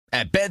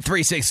At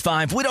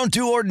Bet365, we don't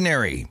do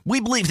ordinary. We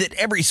believe that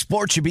every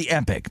sport should be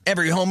epic.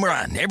 Every home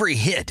run, every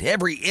hit,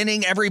 every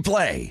inning, every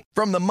play.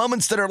 From the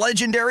moments that are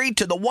legendary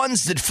to the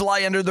ones that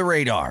fly under the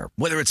radar.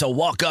 Whether it's a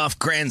walk-off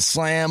grand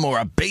slam or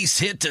a base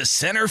hit to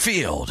center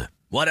field.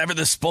 Whatever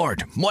the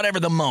sport, whatever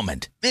the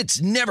moment.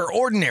 It's never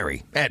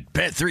ordinary at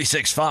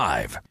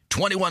Bet365.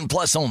 21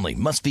 plus only.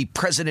 Must be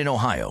present in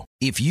Ohio.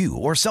 If you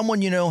or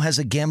someone you know has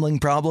a gambling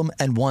problem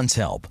and wants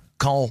help,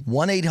 call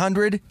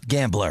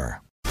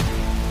 1-800-GAMBLER.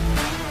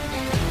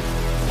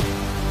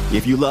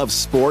 If you love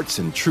sports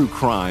and true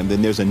crime,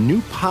 then there's a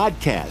new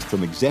podcast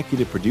from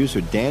executive producer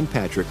Dan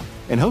Patrick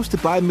and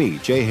hosted by me,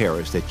 Jay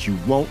Harris, that you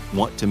won't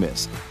want to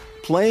miss.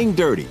 Playing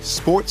Dirty: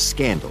 Sports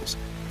Scandals.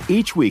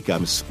 Each week,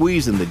 I'm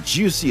squeezing the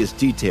juiciest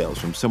details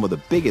from some of the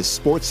biggest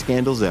sports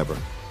scandals ever.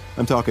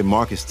 I'm talking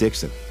Marcus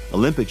Dixon,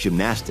 Olympic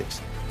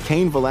gymnastics,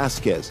 Cain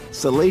Velasquez,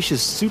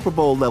 salacious Super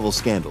Bowl-level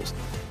scandals.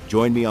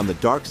 Join me on the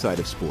dark side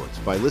of sports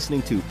by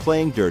listening to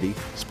Playing Dirty: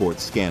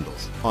 Sports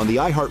Scandals on the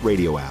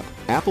iHeartRadio app,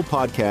 Apple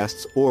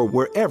Podcasts, or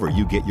wherever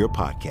you get your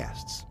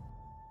podcasts.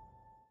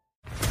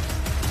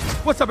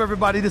 What's up,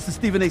 everybody? This is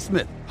Stephen A.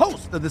 Smith,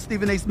 host of the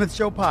Stephen A. Smith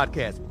Show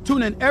podcast.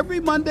 Tune in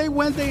every Monday,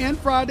 Wednesday, and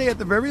Friday at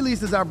the very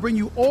least as I bring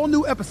you all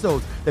new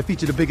episodes that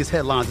feature the biggest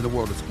headlines in the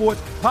world of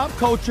sports, pop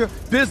culture,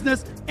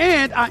 business,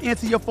 and I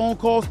answer your phone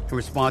calls and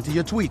respond to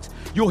your tweets.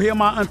 You'll hear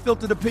my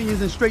unfiltered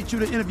opinions and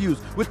straight-shooter interviews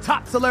with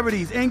top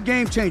celebrities and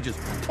game changers.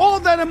 All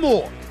that and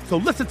more. So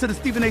listen to the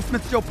Stephen A.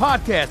 Smith Show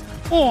podcast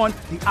on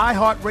the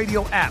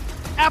iHeartRadio app,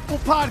 Apple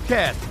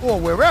Podcasts, or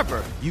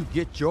wherever you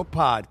get your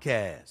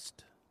podcast.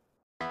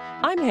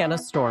 I'm Hannah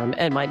Storm,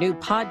 and my new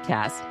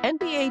podcast,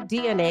 NBA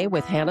DNA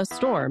with Hannah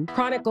Storm,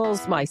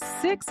 chronicles my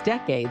 6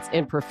 decades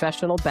in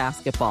professional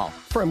basketball.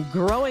 From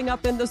growing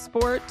up in the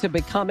sport to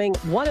becoming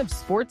one of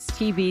sports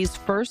TV's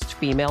first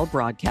female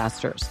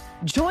broadcasters.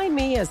 Join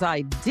me as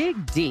I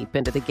dig deep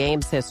into the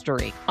game's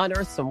history,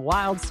 unearth some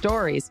wild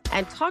stories,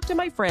 and talk to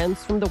my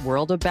friends from the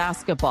world of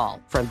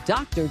basketball, from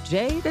Dr.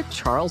 J to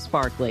Charles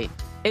Barkley.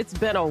 It's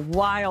been a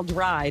wild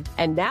ride,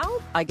 and now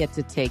I get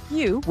to take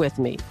you with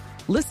me.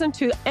 Listen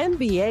to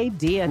NBA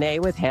DNA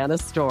with Hannah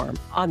Storm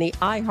on the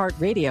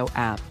iHeartRadio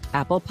app,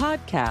 Apple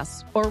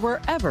Podcasts, or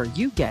wherever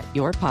you get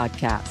your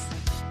podcasts.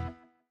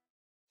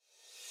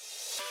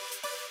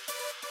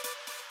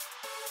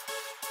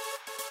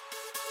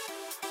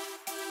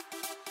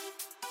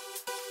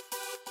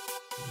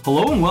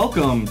 Hello and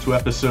welcome to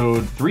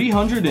episode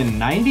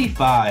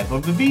 395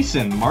 of the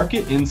VSiN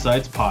Market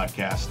Insights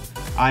Podcast.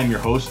 I'm your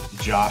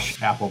host,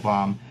 Josh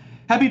Applebaum.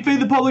 Happy Fade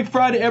the Public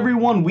Friday,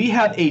 everyone. We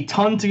have a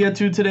ton to get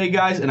to today,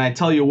 guys, and I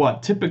tell you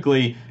what,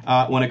 typically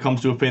when it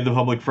comes to a Fade the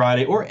Public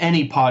Friday or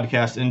any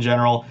podcast in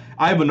general,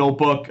 I have a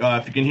notebook.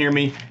 If you can hear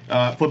me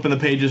flipping the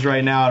pages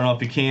right now, I don't know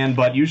if you can,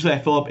 but usually I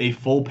fill up a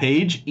full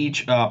page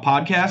each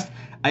podcast.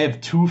 I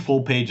have 2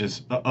 full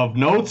pages of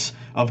notes,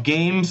 of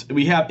games.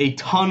 We have a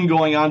ton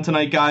going on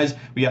tonight, guys.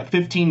 We got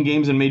 15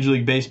 games in Major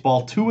League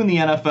Baseball, 2 in the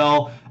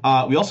NFL.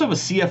 We also have a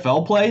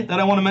CFL play that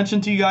I want to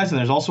mention to you guys, and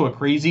there's also a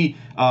crazy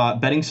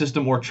betting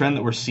system or trend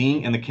that we're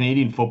seeing in the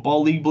Canadian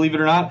Football League, believe it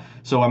or not.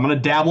 So I'm going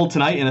to dabble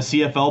tonight in a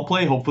CFL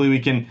play. Hopefully we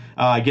can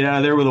get out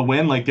of there with a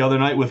win like the other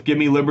night with Give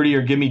Me Liberty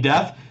or Give Me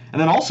Death. And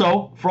then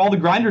also, for all the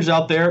grinders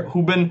out there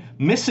who've been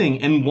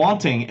missing and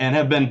wanting and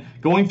have been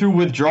going through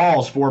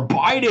withdrawals for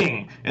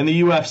biting in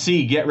the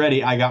UFC, get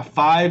ready. I got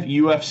 5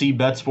 UFC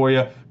bets for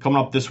you coming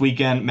up this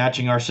weekend,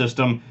 matching our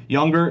system.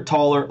 Younger,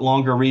 taller,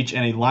 longer reach,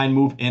 and a line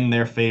move in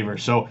their favor.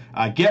 So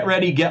get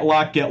ready, get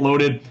locked, get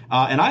loaded.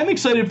 And I'm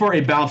excited for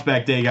a bounce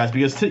back day, guys,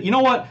 because you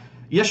know what?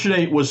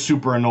 Yesterday was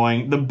super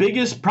annoying. The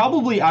biggest,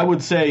 probably I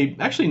would say,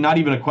 actually not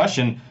even a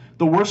question,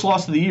 the worst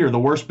loss of the year, the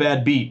worst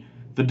bad beat.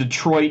 The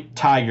Detroit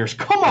Tigers.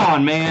 Come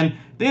on, man.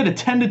 They had a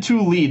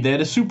 10-2 lead. They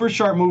had a super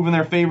sharp move in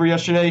their favor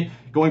yesterday,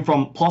 going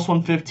from plus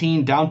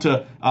 115 down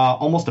to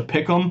almost a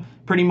pick 'em,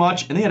 pretty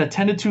much. And they had a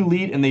 10-2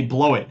 lead, and they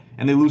blow it,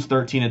 and they lose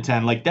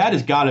 13-10. Like, that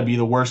has got to be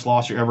the worst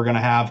loss you're ever going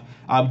to have.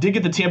 Did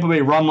get the Tampa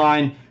Bay run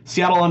line.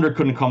 Seattle under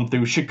couldn't come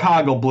through.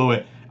 Chicago blew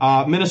it.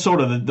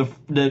 Minnesota,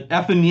 the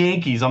effing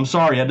Yankees, I'm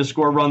sorry, had to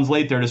score runs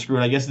late there to screw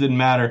it. I guess it didn't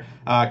matter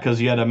because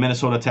you had a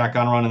Minnesota tack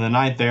on run in the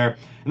 9th there.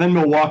 And then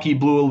Milwaukee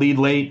blew a lead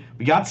late.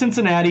 We got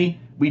Cincinnati.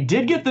 We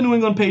did get the New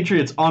England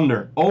Patriots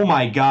under. Oh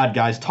my God,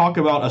 guys, talk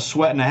about a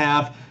sweat and a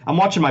half. I'm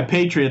watching my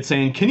Patriots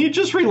saying, can you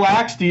just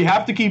relax? Do you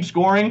have to keep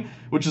scoring?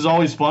 Which is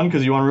always fun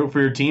because you want to root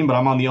for your team, but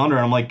I'm on the under,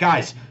 and I'm like,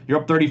 guys, you're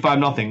up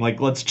 35-0. Like,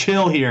 let's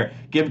chill here.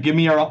 Give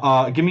me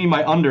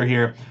my under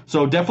here.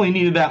 So definitely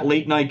needed that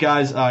late night,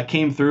 guys.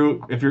 Came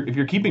through. If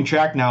you're keeping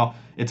track now,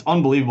 it's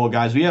unbelievable,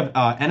 guys. We have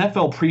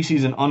NFL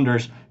preseason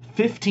unders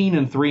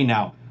 15-3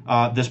 now.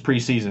 This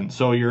preseason.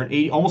 So you're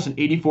almost an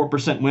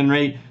 84% win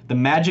rate. The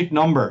magic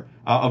number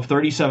of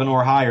 37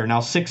 or higher, now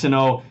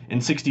 6-0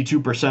 and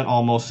 62%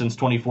 almost since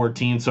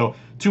 2014. So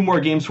 2 more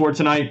games for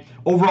tonight.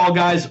 Overall,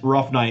 guys,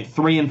 rough night.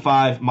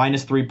 3-5,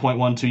 minus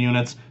 3.12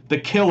 units. The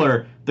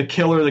killer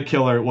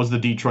was the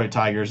Detroit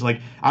Tigers. Like,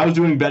 I was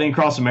doing betting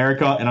across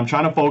America, and I'm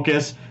trying to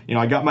focus. You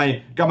know, I got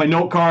my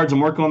note cards. I'm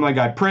working with my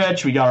guy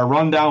Pritch. We got our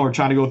rundown. We're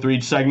trying to go through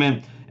each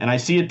segment. and I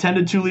see a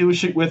 10-2 lead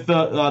with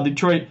the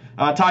Detroit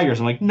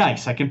Tigers. I'm like,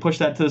 nice, I can push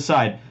that to the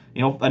side.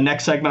 The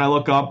next segment I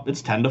look up,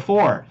 it's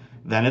 10-4.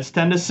 Then it's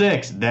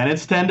 10-6. Then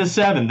it's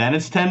 10-7. Then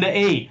it's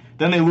 10-8.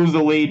 Then they lose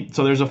the lead.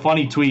 So there's a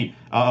funny tweet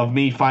of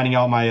me finding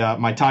out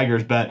my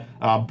Tigers bet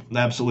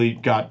absolutely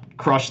got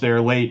crushed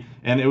there late,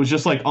 and it was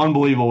just like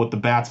unbelievable with the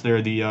bats there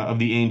of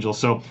the Angels.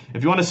 So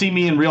if you want to see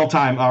me in real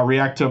time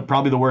react to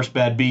probably the worst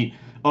bad beat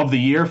of the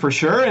year for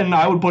sure, and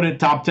I would put it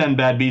top 10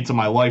 bad beats of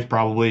my life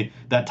probably.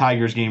 That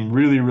Tigers game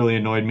really, really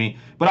annoyed me.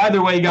 But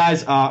either way,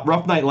 guys,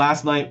 rough night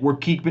last night. We're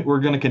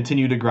going to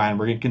continue to grind.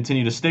 We're going to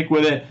continue to stick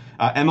with it.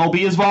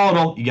 MLB is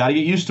volatile. You got to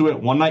get used to it.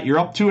 One night you're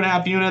up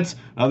 2.5 units.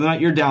 Another night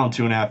you're down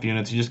 2.5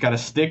 units. You just got to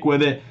stick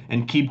with it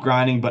and keep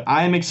grinding. But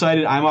I am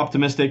excited. I'm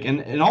optimistic.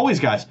 And always,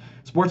 guys,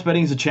 sports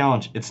betting is a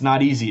challenge. It's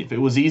not easy. If it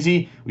was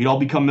easy, we'd all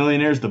become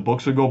millionaires. The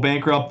books would go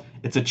bankrupt.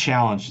 It's a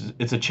challenge.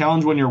 It's a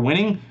challenge when you're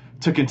winning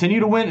to continue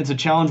to win. It's a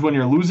challenge when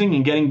you're losing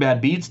and getting bad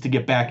beats to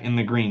get back in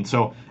the green.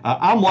 So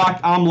I'm locked,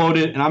 I'm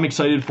loaded, and I'm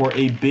excited for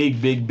a big,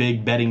 big,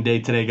 big betting day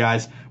today,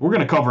 guys. We're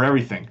going to cover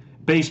everything.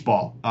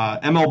 Baseball,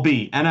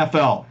 MLB,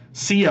 NFL,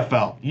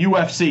 CFL,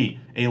 UFC.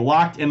 A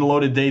locked and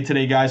loaded day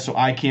today, guys, so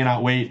I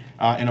cannot wait.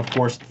 And, of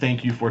course,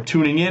 thank you for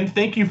tuning in.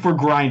 Thank you for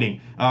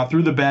grinding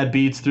through the bad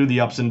beats, through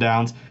the ups and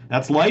downs.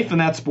 That's life and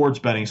that's sports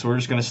betting, so we're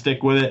just going to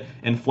stick with it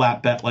and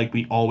flat bet like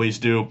we always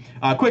do.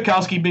 Quick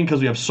housekeeping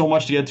because we have so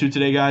much to get to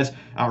today, guys.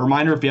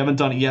 Reminder, if you haven't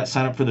done it yet,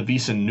 sign up for the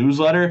VSiN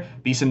newsletter,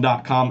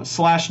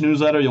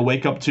 vsin.com/newsletter. You'll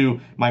wake up to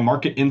my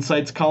market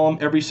insights column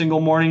every single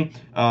morning,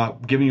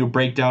 giving you a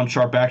breakdown,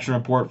 sharp action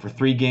report for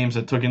 3 games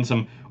that took in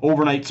some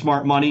overnight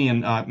smart money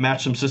and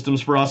matched some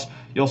systems for us.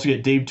 You also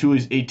get Dave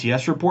Tooley's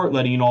ATS report,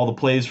 letting you know all the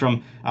plays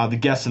from the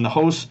guests and the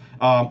hosts,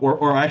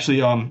 or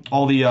actually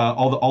all the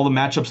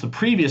matchups the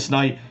previous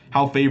night,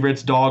 how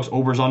favorites, dogs,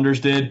 overs,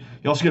 unders did.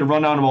 You also get a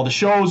rundown of all the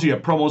shows. You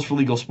have promos for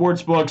legal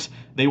sports books.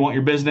 They want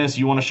your business.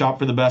 You want to shop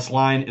for the best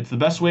line. It's the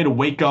best way to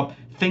wake up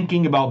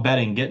thinking about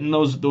betting, getting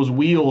those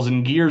wheels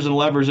and gears and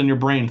levers in your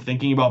brain,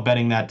 thinking about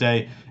betting that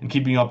day, and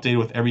keeping you updated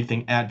with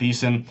everything at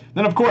VSiN.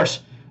 Then, of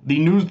course, the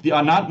news,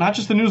 not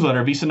just the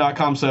newsletter,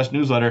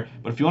 vsin.com/newsletter,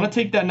 but if you want to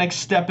take that next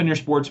step in your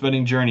sports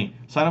betting journey,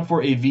 sign up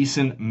for a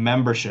VSiN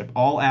membership,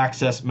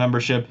 all-access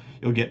membership.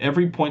 You'll get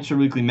every Points for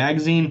Weekly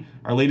magazine.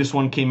 Our latest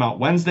one came out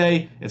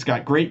Wednesday. It's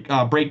got great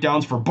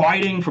breakdowns for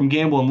biting from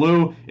Gamble and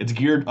Lou. It's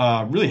geared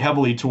really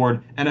heavily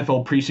toward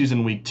NFL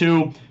preseason week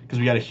 2 because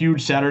we got a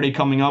huge Saturday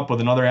coming up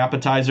with another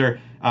appetizer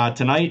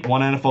tonight.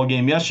 1 NFL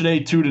game yesterday,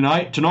 2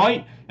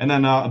 tonight. And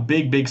then a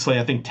big slate,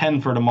 I think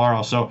 10 for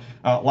tomorrow. So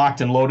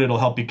locked and loaded will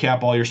help you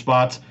cap all your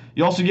spots.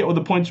 You also get with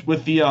the points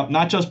with the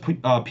not just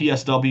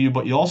PSW,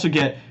 but you also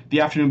get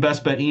the afternoon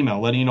best bet email,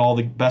 letting you know all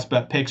the best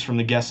bet picks from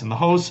the guests and the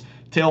hosts.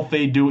 Tail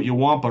fade, do what you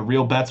want, but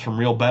real bets from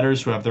real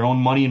bettors who have their own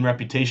money and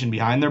reputation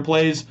behind their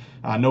plays.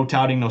 No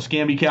touting, no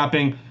scamby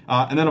capping.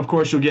 And then, of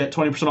course, you'll get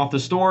 20% off the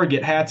store,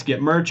 get hats,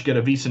 get merch, get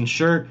a VSiN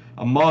shirt,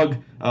 a mug,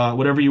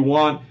 whatever you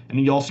want. And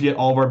you also get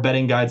all of our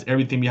betting guides,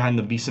 everything behind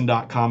the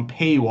vsin.com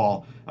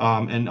paywall,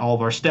 and all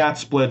of our stats,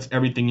 splits,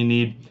 everything you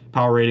need,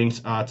 power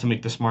ratings to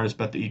make the smartest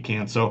bet that you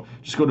can. So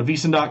just go to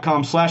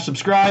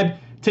vsin.com/subscribe.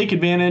 Take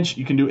advantage.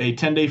 You can do a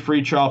 10-day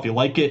free trial. If you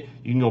like it,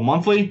 you can go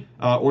monthly,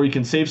 or you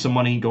can save some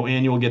money, go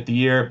annual, get the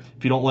year.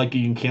 If you don't like it,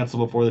 you can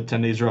cancel before the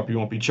 10 days are up. You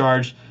won't be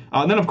charged.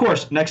 And then, of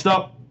course, next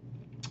up,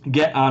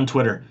 get on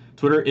Twitter.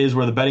 Twitter is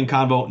where the betting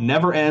convo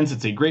never ends.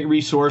 It's a great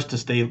resource to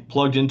stay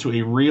plugged into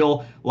a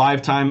real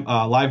live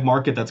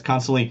market that's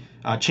constantly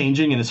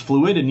changing and is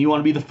fluid, and you want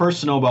to be the first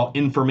to know about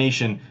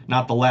information,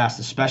 not the last,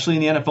 especially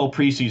in the NFL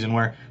preseason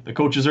where the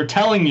coaches are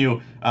telling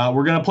you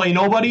we're going to play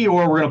nobody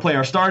or we're going to play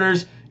our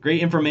starters. Great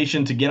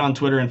information to get on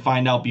Twitter and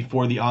find out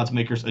before the odds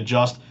makers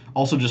adjust.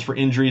 Also, just for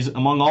injuries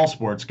among all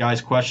sports, guys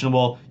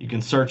questionable, you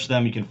can search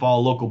them. You can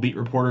follow local beat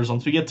reporters.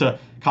 Once we get to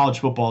college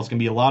football, it's going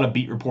to be a lot of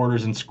beat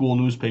reporters and school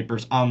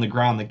newspapers on the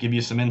ground that give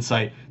you some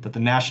insight that the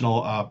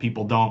national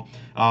people don't.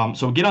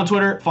 So get on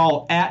Twitter,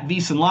 follow at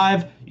VSiN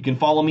Live. You can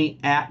follow me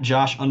at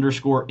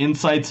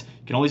Josh_insights.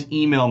 You can always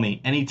email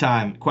me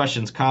anytime.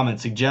 Questions,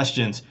 comments,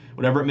 suggestions,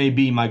 whatever it may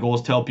be. My goal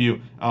is to help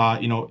you,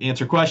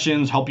 answer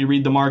questions, help you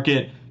read the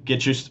market,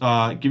 give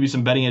you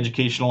some betting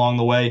education along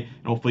the way,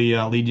 and hopefully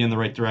lead you in the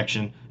right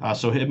direction.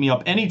 So hit me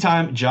up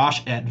anytime,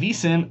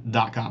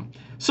 josh@vsin.com.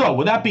 So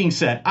with that being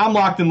said, I'm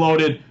locked and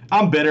loaded.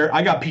 I'm bitter.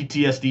 I got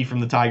PTSD from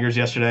the Tigers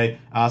yesterday.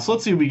 So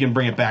let's see if we can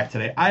bring it back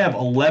today. I have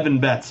 11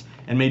 bets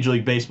in Major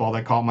League Baseball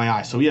that caught my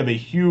eye. So we have a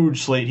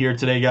huge slate here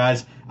today,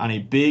 guys, on a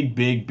big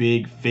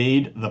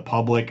Fade the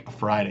Public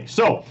Friday.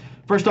 So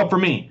first up for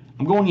me,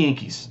 I'm going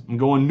Yankees. I'm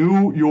going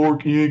New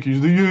York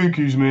Yankees. The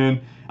Yankees, man.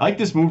 I like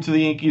this move to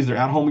the Yankees. They're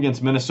at home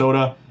against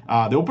Minnesota.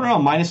 They open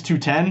around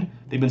 -210.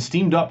 They've been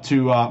steamed up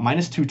to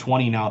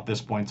 -220 now at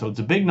this point, so it's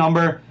a big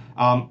number.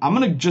 I'm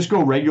going to just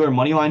go regular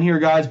money line here,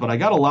 guys, but I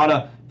got a lot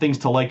of things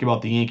to like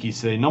about the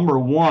Yankees today. Number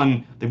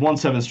one, they've won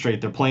 7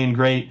 straight. They're playing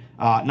great.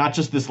 Not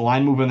just this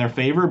line move in their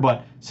favor,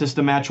 but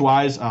system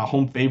match-wise,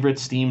 home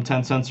favorites, steam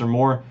 10 cents or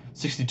more,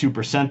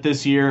 62%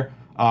 this year.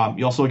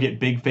 You also get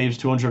big faves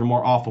 200 or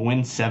more off a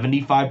win,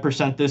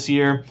 75% this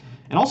year.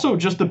 And also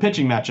just the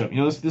pitching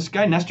matchup. This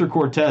guy Nestor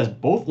Cortez,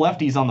 both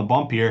lefties on the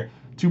bump here,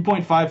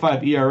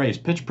 2.55 ERAs,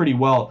 pitched pretty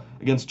well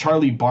against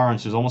Charlie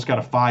Barnes, who's almost got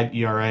a 5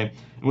 ERA.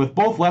 And with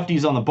both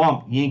lefties on the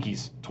bump,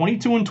 Yankees,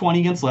 22-20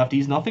 against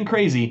lefties, nothing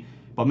crazy,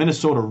 but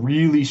Minnesota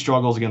really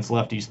struggles against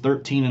lefties,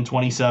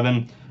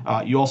 13-27.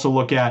 You also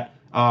look at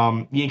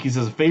Yankees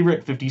as a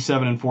favorite,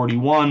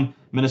 57-41.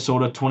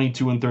 Minnesota,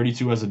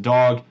 22-32 as a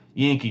dog.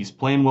 Yankees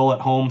playing well at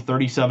home,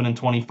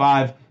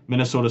 37-25.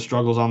 Minnesota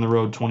struggles on the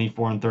road,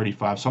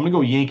 24-35. So I'm going to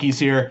go Yankees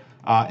here,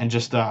 and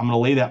just I'm going to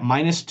lay that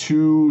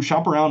 -2,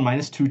 shop around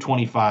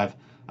 -225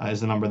 is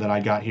the number that I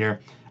got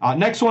here.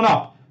 Next one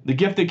up, the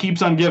gift that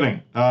keeps on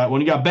giving. When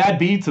you got bad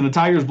beats and the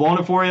Tigers blowing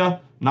it for you,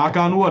 knock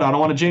on wood, I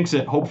don't want to jinx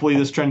it. Hopefully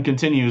this trend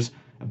continues.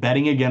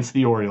 Betting against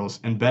the Orioles,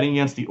 and betting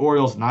against the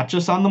Orioles, not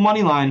just on the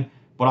money line,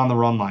 but on the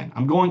run line.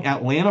 I'm going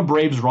Atlanta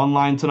Braves run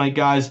line tonight,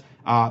 guys.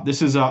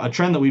 This is a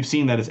trend that we've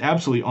seen that is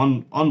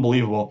absolutely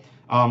unbelievable.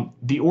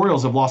 The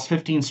Orioles have lost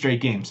 15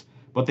 straight games,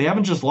 but they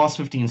haven't just lost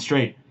 15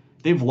 straight.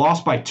 They've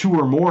lost by 2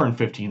 or more in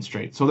 15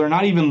 straight. So they're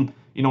not even,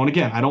 and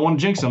again, I don't want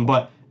to jinx them,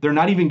 but they're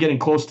not even getting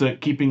close to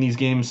keeping these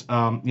games,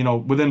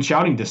 within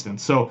shouting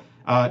distance. So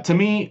to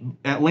me,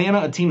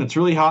 Atlanta, a team that's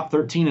really hot,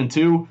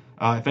 13-2.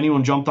 If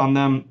anyone jumped on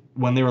them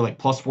when they were like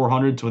plus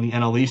 400 to win the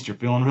NL East, you're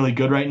feeling really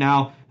good right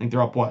now. I think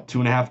they're up,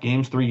 2.5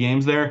 games, 3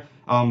 games there.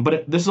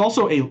 But this is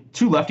also 2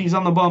 lefties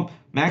on the bump,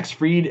 Max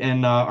Fried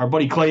and our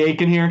buddy Clay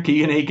Aiken here,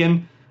 Keegan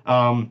Aiken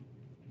from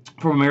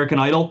American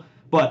Idol.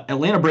 But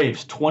Atlanta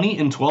Braves,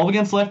 20-12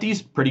 against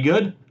lefties, pretty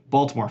good.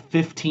 Baltimore,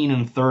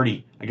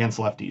 15-30 against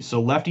lefties. So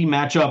lefty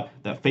matchup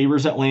that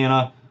favors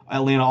Atlanta.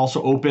 Atlanta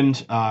also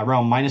opened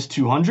around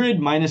 -200,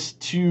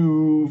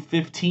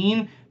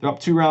 -215. They're up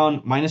to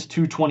around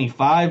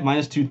 -225,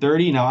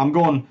 -230. Now I'm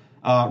going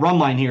run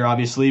line here,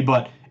 obviously,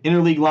 but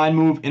interleague line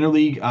move,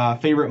 interleague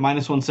favorite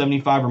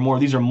 -175 or more.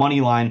 These are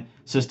money line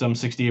system,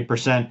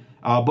 68%.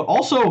 But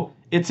also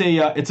it's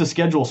a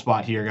schedule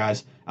spot here,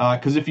 guys.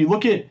 Because if you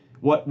look at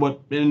what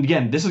and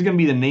again, this is going to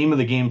be the name of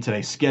the game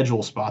today,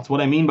 schedule spots.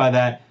 What I mean by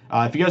that,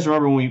 if you guys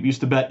remember when we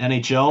used to bet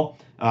NHL,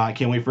 I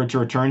can't wait for it to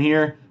return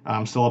here.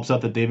 I'm still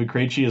upset that David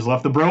Krejci has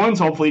left the Bruins.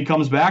 Hopefully he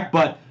comes back.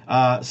 But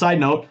side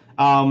note,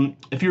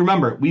 if you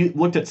remember, we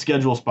looked at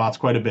schedule spots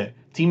quite a bit.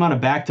 Team on a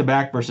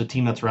back-to-back versus a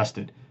team that's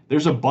rested.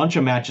 There's a bunch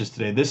of matches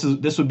today.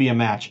 This would be a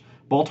match.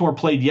 Baltimore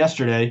played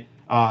yesterday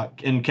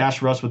in cash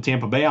for us with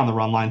Tampa Bay on the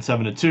run line,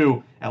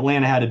 7-2.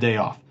 Atlanta had a day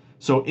off.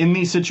 So in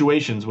these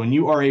situations, when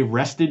you are a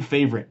rested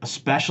favorite,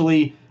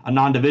 especially a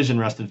non-division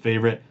rested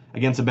favorite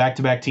against a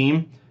back-to-back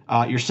team,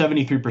 you're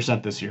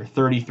 73% this year,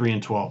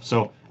 33-12.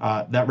 So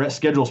that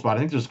schedule spot, I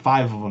think there's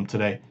 5 of them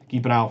today.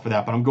 Keep an eye out for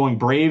that. But I'm going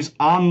Braves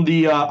on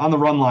the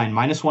run line,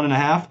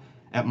 -1.5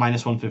 at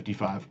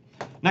 -155.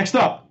 Next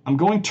up, I'm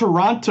going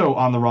Toronto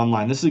on the run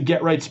line. This is a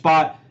get-right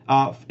spot,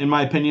 in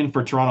my opinion,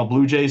 for Toronto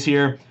Blue Jays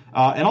here.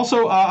 And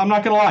also, I'm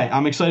not going to lie,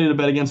 I'm excited to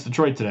bet against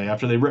Detroit today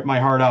after they ripped my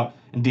heart out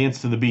and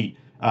danced to the beat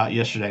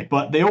yesterday.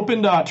 But they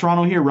opened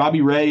Toronto here,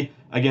 Robbie Ray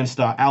against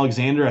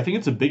Alexander. I think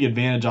it's a big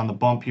advantage on the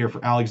bump here for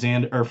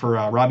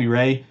Robbie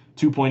Ray,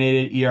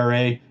 2.88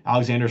 ERA.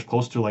 Alexander's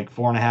close to like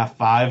 4.5,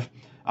 5.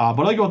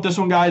 But I go with this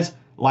one, guys.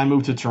 Line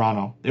move to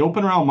Toronto. They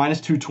open around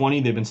 -220.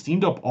 They've been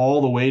steamed up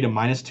all the way to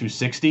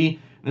 -260.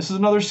 This is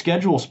another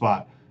schedule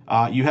spot.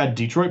 You had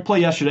Detroit play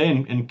yesterday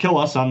and kill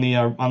us on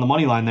the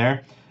money line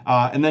there.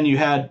 And then you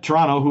had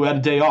Toronto, who had a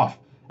day off.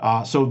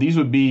 So these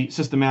would be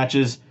system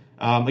matches.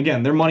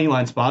 Again, they're money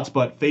line spots,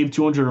 but fave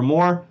 200 or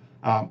more,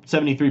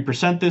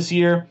 73% this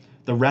year.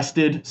 The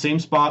rested, same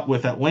spot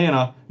with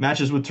Atlanta,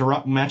 matches with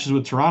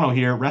Toronto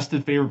here.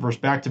 Rested favorite versus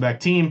back-to-back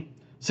team,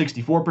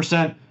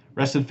 64%.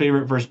 Rested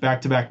favorite versus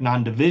back-to-back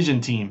non-division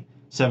team,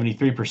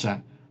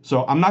 73%.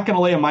 So I'm not going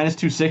to lay a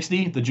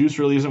 -260. The juice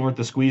really isn't worth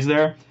the squeeze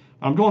there.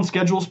 I'm going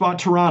schedule spot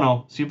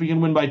Toronto. See if we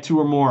can win by 2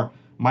 or more.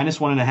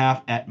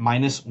 -1.5 at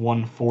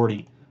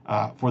 -140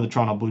 for the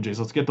Toronto Blue Jays.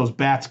 Let's get those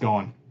bats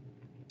going.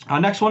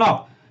 Next one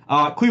up,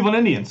 Cleveland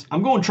Indians.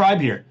 I'm going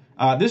Tribe here.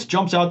 This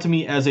jumps out to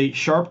me as a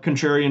sharp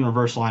contrarian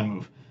reverse line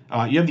move.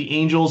 You have the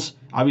Angels,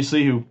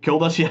 obviously, who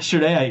killed us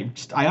yesterday.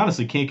 I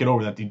honestly can't get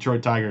over that, the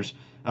Detroit Tigers.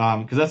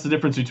 Because that's the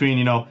difference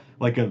between,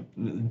 like a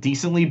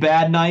decently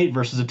bad night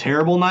versus a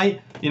terrible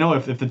night.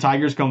 If the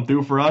Tigers come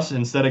through for us,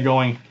 instead of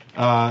going,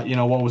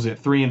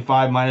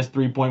 3-5 minus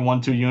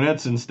 3.12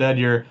 units, instead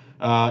you're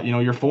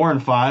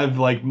 4-5,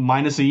 like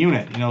minus a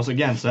unit. So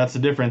that's the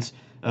difference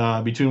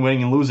between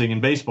winning and losing in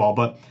baseball.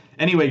 But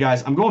anyway,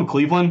 guys, I'm going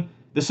Cleveland.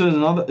 This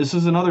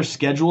is another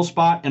schedule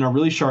spot and a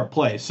really sharp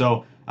play.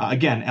 So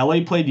again,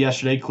 LA played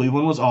yesterday.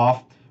 Cleveland was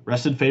off.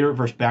 Rested favorite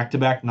versus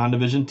back-to-back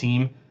non-division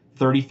team.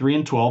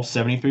 33-12,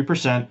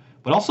 73%.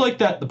 But also like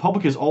that, the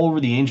public is all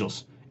over the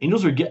Angels.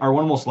 Angels are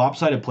one of the most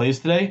lopsided plays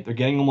today. They're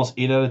getting almost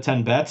 8 out of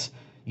 10 bets.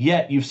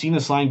 Yet you've seen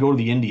this line go to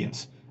the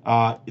Indians,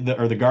 or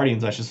the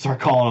Guardians, I should start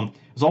calling them.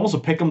 It was almost a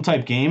pick'em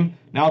type game.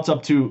 Now it's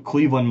up to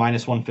Cleveland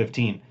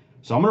 -115.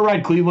 So I'm going to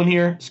ride Cleveland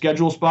here.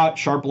 Schedule spot,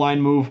 sharp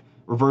line move,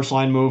 reverse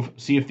line move.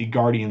 See if the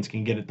Guardians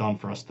can get it done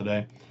for us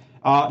today.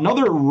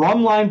 Another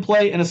run line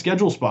play and a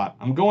schedule spot.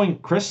 I'm going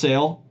Chris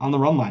Sale on the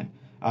run line.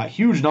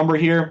 Huge number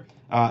here.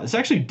 It's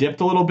actually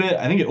dipped a little bit.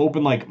 I think it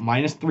opened like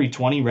minus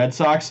 320 Red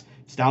Sox.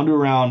 It's down to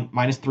around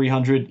minus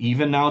 300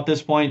 even now at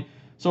this point.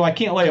 So I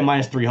can't lay a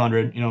minus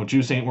 300.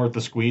 Juice ain't worth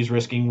the squeeze,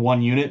 risking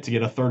 1 unit to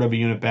get a third of a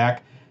unit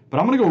back. But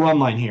I'm going to go run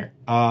line here.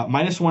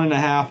 Minus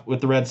 1.5 with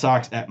the Red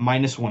Sox at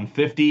minus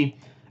 150.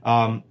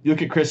 You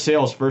look at Chris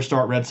Sale's first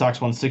start, Red Sox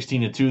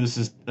 116-2. This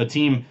is a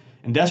team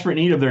in desperate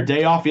need of their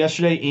day off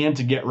yesterday and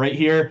to get right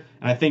here.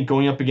 And I think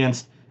going up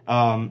against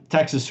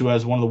Texas, who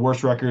has one of the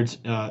worst records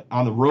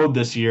on the road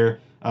this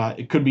year,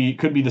 it could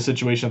be the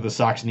situation that the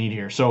Sox need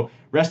here. So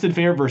rested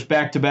favorite versus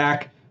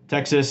back-to-back.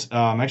 Texas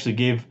actually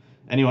gave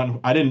anyone.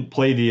 I didn't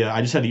play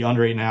I just had the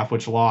under 8.5,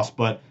 which lost.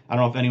 But I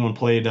don't know if anyone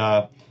played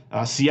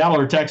Seattle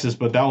or Texas,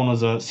 but that one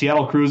was a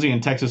Seattle cruising,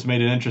 and Texas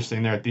made it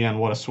interesting there at the end.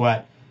 What a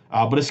sweat.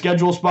 But a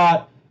schedule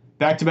spot,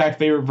 back-to-back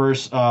favorite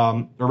versus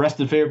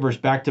rested favorite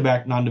versus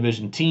back-to-back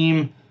non-division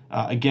team.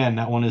 Again,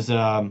 that one is in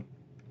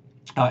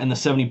the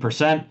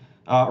 70%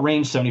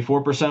 range,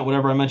 74%,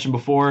 whatever I mentioned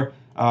before.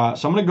 So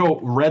I'm going to go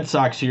Red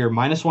Sox here,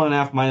 minus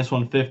 1.5, minus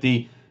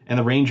 150, and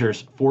the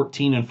Rangers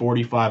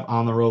 14-45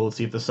 on the road. Let's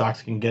see if the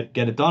Sox can get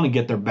it done and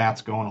get their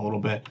bats going a little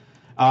bit.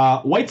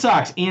 White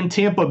Sox and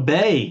Tampa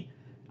Bay.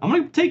 I'm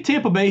going to take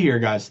Tampa Bay here,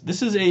 guys.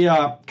 This is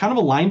a kind of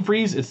a line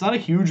freeze. It's not a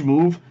huge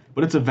move,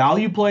 but it's a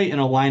value play and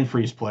a line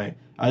freeze play.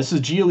 This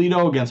is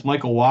Giolito against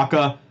Michael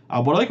Wacha.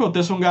 What I like about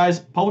this one, guys,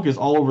 public is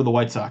all over the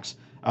White Sox.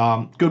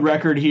 Good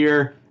record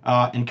here,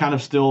 and kind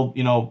of still,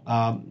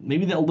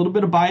 maybe a little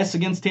bit of bias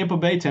against Tampa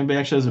Bay. Tampa Bay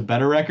actually has a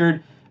better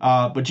record.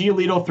 But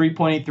Giolito,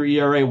 3.83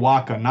 ERA.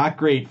 Wacha, not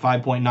great,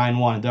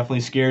 5.91. It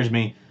definitely scares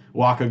me,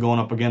 Wacha going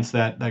up against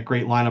that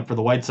great lineup for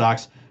the White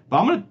Sox. But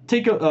I'm going to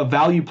take a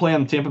value play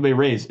on the Tampa Bay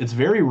Rays. It's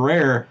very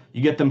rare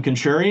you get them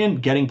contrarian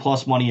getting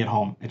plus money at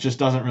home. It just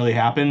doesn't really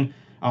happen.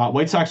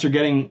 White Sox are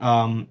getting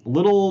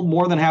little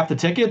more than half the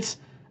tickets,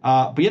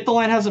 but yet the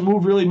line hasn't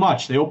moved really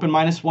much. They opened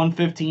minus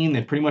 115.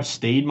 They've pretty much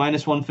stayed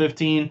minus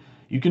 115.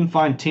 You can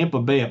find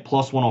Tampa Bay at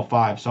plus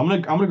 105. So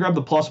I'm gonna grab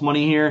the plus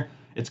money here.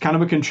 It's kind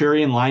of a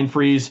contrarian line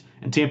freeze.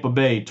 And Tampa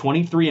Bay,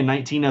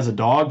 23-19 as a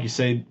dog. You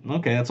say,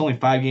 okay, that's only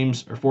 4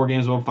 games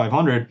above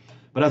 500.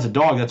 But as a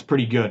dog, that's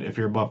pretty good if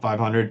you're above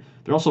 500.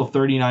 They're also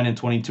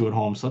 39-22 at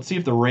home. So let's see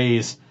if the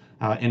Rays,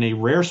 in a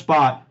rare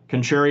spot,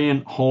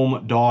 contrarian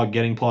home dog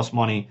getting plus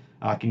money,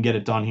 can get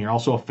it done here.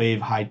 Also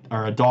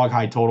a dog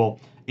high total,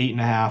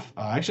 8.5.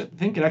 Actually, I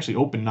think it actually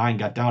opened 9,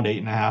 got down to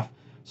 8.5.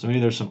 So maybe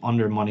there's some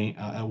under money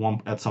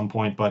at some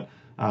point. But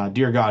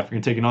dear God, if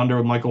you're gonna take an under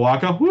with Michael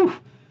Wacha, whew.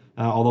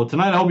 Although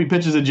tonight I hope he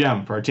pitches a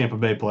gem for our Tampa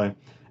Bay play.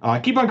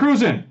 Keep on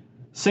cruising.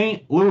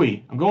 St.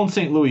 Louis. I'm going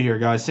St. Louis here,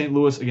 guys. St.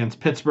 Louis against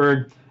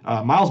Pittsburgh.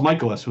 Miles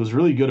Mikolas, who was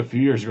really good a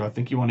few years ago. I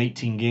think he won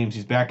 18 games.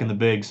 He's back in the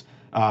bigs.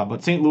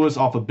 But St. Louis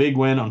off a big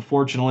win,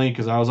 unfortunately,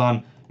 because I was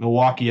on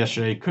Milwaukee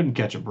yesterday. Couldn't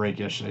catch a break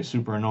yesterday.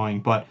 Super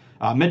annoying. But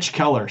Mitch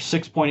Keller,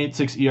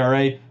 6.86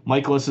 ERA.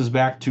 Mikolas is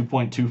back,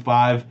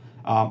 2.25.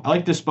 I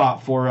like this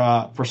spot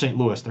for St.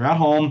 Louis. They're at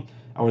home,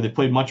 where they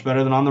played much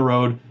better than on the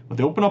road. But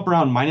they open up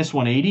around minus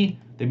 180.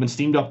 They've been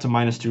steamed up to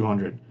minus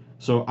 200.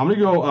 So I'm going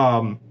to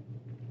go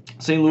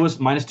St. Louis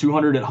minus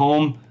 200 at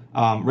home,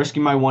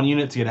 risking my 1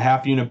 unit to get a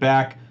half unit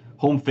back.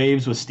 Home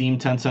faves with steam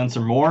 10 cents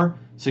or more,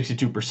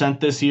 62%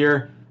 this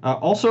year.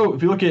 Also,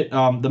 if you look at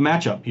the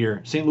matchup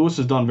here, St. Louis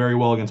has done very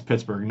well against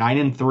Pittsburgh,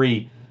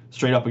 9-3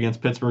 straight up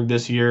against Pittsburgh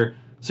this year.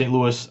 St.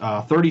 Louis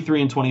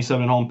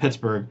 33-27 at home.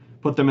 Pittsburgh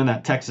put them in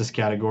that Texas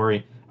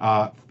category,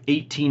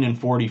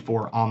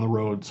 18-44 on the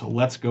road. So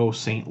let's go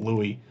St.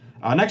 Louis.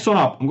 Next one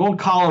up, I'm going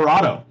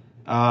Colorado.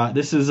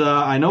 This is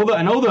I know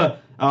the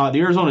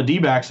Arizona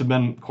D-backs have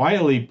been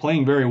quietly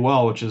playing very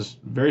well, which is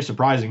very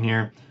surprising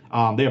here.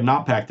 They have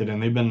not packed it in.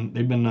 They've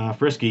been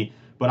frisky.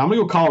 But I'm going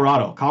to go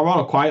Colorado.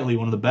 Colorado quietly,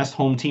 one of the best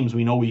home teams.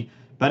 We know we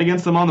bet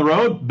against them on the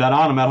road, bet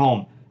on them at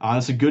home.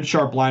 It's a good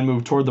sharp line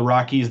move toward the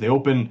Rockies. They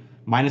open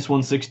minus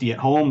 160 at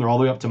home. They're all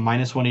the way up to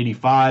minus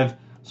 185.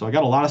 So I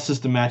got a lot of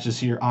system matches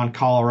here on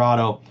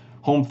Colorado.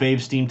 Home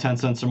fave, steam 10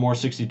 cents or more,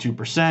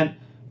 62%.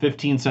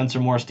 15 cents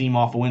or more steam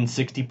off a win,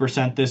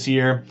 60% this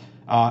year.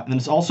 And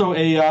it's also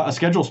a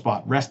schedule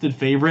spot, rested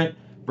favorite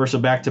versus a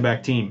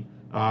back-to-back team.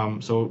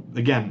 So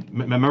again,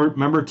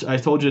 remember I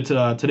told you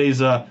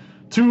today's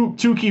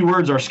two key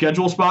words are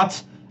schedule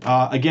spots.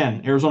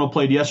 Again, Arizona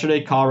played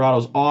yesterday.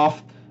 Colorado's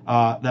off.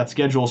 That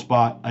schedule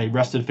spot, a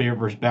rested favorite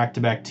versus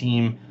back-to-back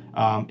team,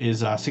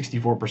 is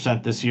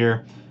 64% this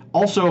year.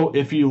 Also,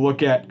 if you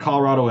look at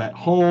Colorado at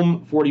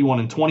home,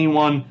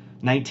 41-21,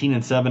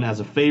 19-7 as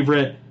a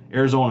favorite.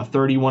 Arizona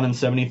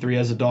 31-73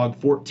 as a dog,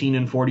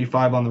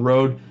 14-45 on the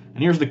road.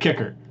 And here's the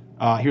kicker.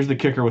 Here's the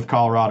kicker with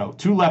Colorado.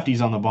 2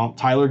 lefties on the bump,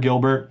 Tyler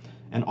Gilbert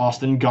and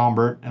Austin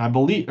Gombert. And I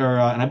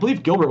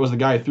believe Gilbert was the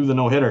guy who threw the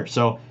no-hitter.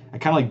 So I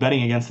kind of like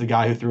betting against the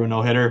guy who threw a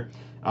no-hitter.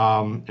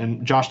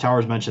 And Josh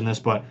Towers mentioned this,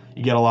 but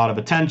you get a lot of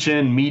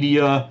attention,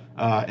 media,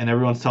 and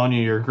everyone's telling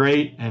you you're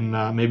great, and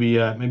maybe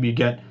you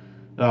get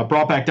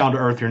brought back down to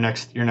earth your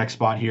next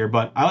spot here.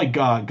 But I like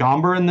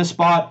Gomber in this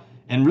spot,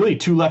 and really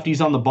 2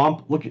 lefties on the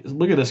bump. Look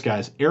at this,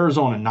 guys.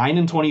 Arizona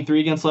 9-23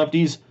 against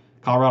lefties.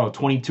 Colorado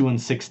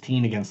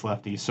 22-16 against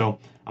lefties. So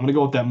I'm gonna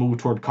go with that move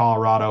toward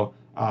Colorado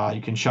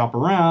You can shop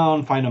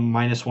around, find a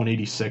minus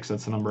 186.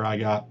 That's the number I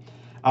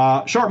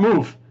got. Sharp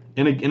move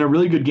in a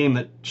really good game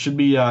that should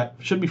be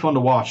fun to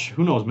watch.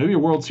 Who knows? Maybe a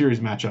World Series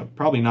matchup.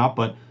 Probably not,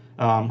 but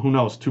who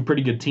knows? Two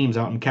pretty good teams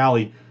out in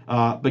Cali.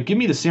 But give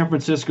me the San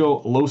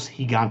Francisco Los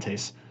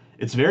Gigantes.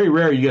 It's very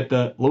rare you get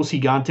the Los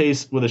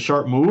Gigantes with a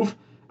sharp move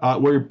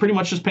where you're pretty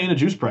much just paying a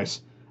juice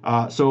price.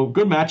 So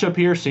good matchup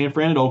here, San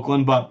Fran at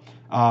Oakland, but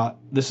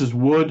this is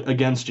Wood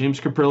against James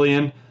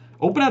Caprillion.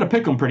 Open at a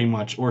pick'em pretty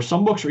much, or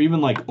some books are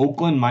even like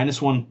Oakland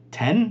minus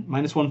 110,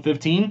 minus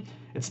 115.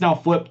 It's now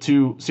flipped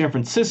to San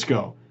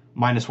Francisco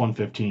minus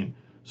 115.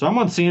 So I'm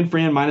on San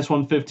Fran minus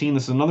 115.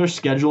 This is another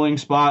schedule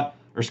spot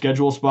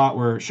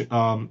where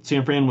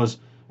San Fran was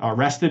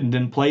rested and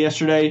didn't play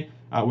yesterday,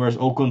 whereas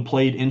Oakland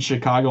played in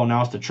Chicago and now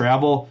has to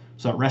travel.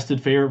 So that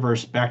rested favorite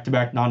versus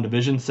back-to-back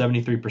non-division,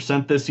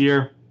 73% this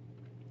year.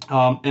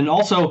 And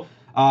also,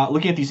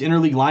 looking at these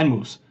interleague line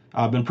moves,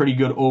 been pretty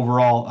good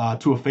overall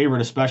to a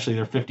favorite especially.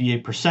 They're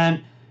 58%.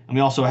 And we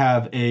also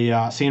have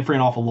a San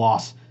Fran off a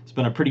loss. It's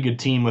been a pretty good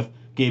team with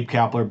Gabe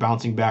Kapler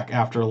bouncing back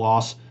after a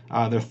loss.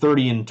 They're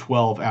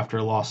 30-12 after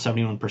a loss,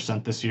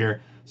 71% this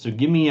year. So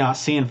give me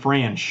San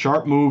Fran.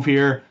 Sharp move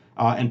here.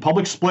 And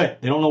public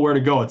split. They don't know where to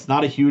go. It's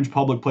not a huge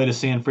public play to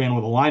San Fran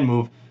with a line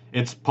move.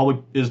 It's public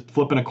is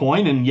flipping a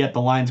coin, and yet the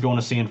line's going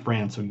to San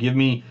Fran. So give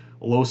me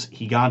Los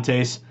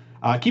Gigantes.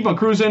 Keep on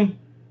cruising.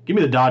 Give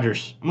me the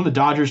Dodgers. I'm on the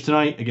Dodgers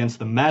tonight against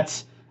the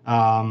Mets.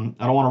 I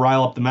don't want to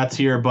rile up the Mets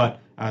here, but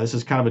this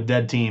is kind of a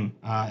dead team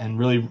and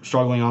really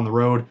struggling on the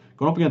road.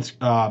 Going up against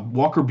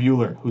Walker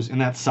Buehler, who's in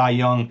that Cy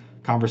Young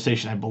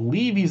conversation. I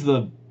believe he's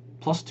the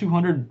plus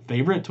 200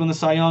 favorite to win the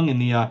Cy Young in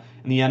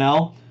the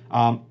NL.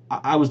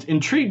 I was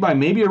intrigued by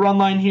maybe a run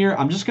line here.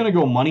 I'm just going to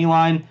go money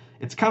line.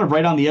 It's kind of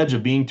right on the edge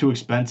of being too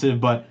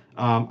expensive, but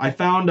I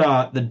found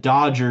the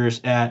Dodgers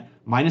at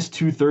minus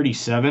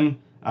 237.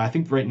 I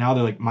think right now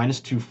they're like minus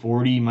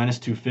 240, minus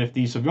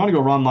 250. So if you want to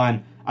go run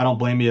line, I don't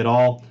blame you at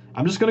all.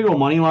 I'm just going to go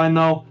money line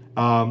though.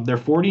 They're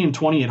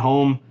 40-20 at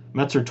home.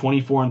 Mets are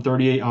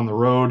 24-38 on the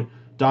road.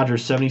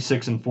 Dodgers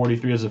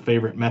 76-43 as a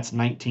favorite. Mets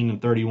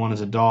 19-31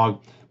 as a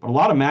dog. But a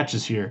lot of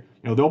matches here.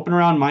 You know, they open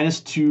around minus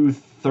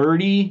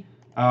 230.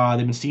 They've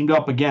been steamed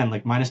up again,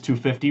 like minus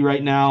 250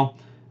 right now.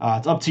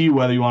 It's up to you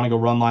whether you want to go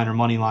run line or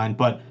money line.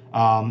 But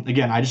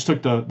again, I just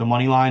took the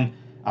money line.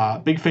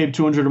 Big fave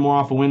 200 or more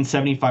off a win,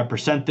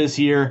 75% this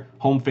year.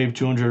 Home fave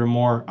 200 or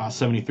more,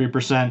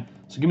 73%.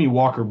 So give me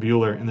Walker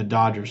Buehler and the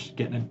Dodgers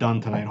getting it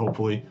done tonight,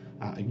 hopefully,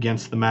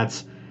 against the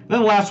Mets. And then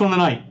the last one of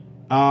the night,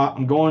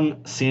 I'm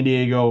going San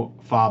Diego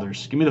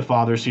Fathers. Give me the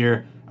Fathers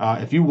here.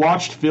 If you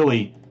watched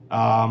Philly,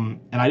 and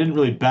I didn't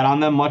really bet on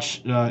them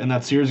much in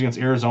that series against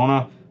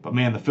Arizona, but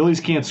man, the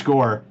Phillies can't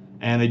score,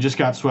 and they just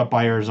got swept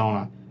by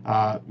Arizona.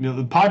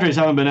 The Padres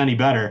haven't been any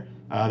better.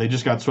 They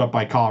just got swept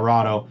by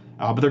Colorado.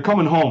 But they're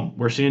coming home,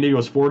 where San Diego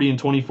is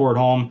 40-24 at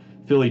home,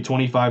 Philly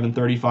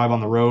 25-35 on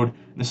the road.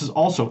 And this is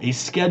also a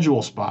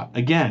schedule spot.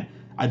 Again,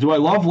 do I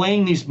love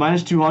laying these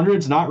minus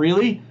 200s? Not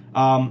really.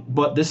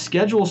 But this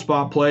schedule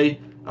spot play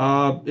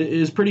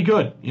is pretty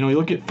good. You know, you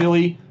look at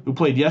Philly, who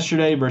played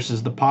yesterday,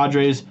 versus the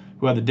Padres,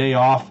 who had the day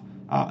off.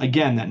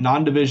 Again, that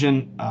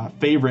non-division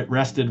favorite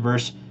rested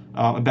versus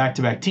a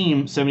back-to-back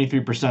team,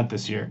 73%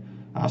 this year.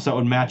 So that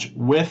would match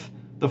with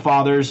the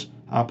Fathers.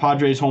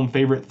 Padres home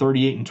favorite,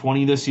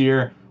 38-20 this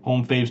year.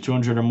 Home faves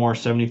 200 or more,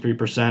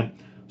 73%.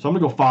 So I'm going to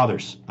go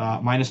Fathers,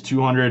 minus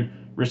 200,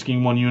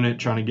 risking 1 unit,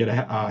 trying to get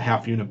a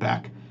half unit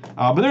back.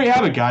 But there you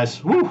have it,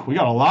 guys. Woo, we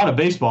got a lot of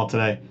baseball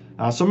today.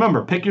 So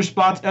remember, pick your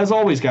spots. As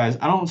always, guys,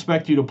 I don't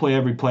expect you to play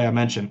every play I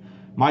mention.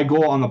 My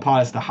goal on the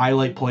pod is to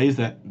highlight plays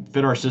that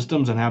fit our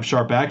systems and have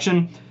sharp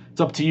action.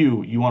 It's up to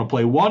you. You want to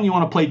play one, you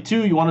want to play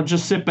two, you want to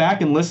just sit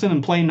back and listen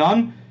and play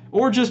none,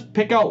 or just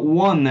pick out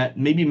one that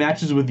maybe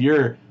matches with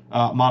your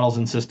models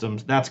and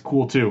systems. That's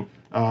cool too.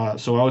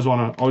 So I always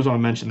want to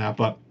mention that.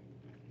 But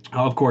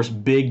of course,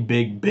 big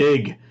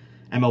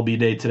MLB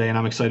day today, and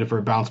I'm excited for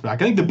a bounce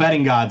back. I think the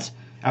betting gods,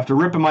 after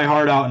ripping my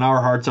heart out and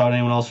our hearts out,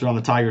 anyone else who on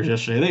the Tigers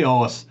yesterday, they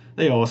owe us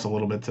a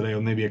little bit today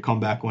with maybe a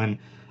comeback win.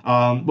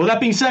 With that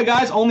being said,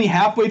 guys, only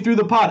halfway through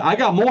the pod. I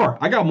got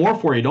more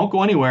for you. Don't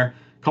go anywhere.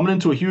 Coming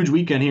into a huge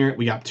weekend here.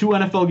 We got 2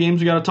 NFL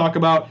games we got to talk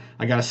about.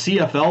 I got a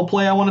CFL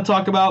play I want to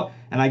talk about,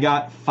 and I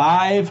got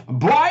 5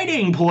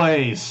 briding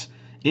plays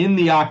in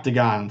the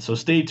octagon. So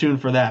stay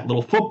tuned for that.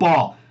 Little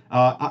football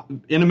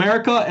in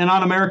America and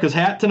on America's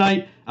hat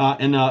tonight,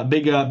 and a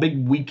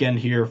big weekend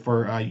here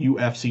for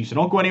UFC. So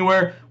don't go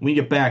anywhere. When we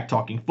get back,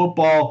 talking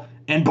football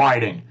and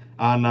briding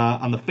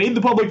on the Fade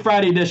the Public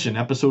Friday edition,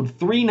 episode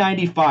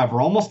 395.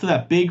 We're almost to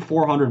that big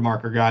 400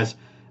 marker, guys.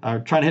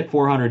 Trying to hit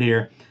 400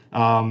 here.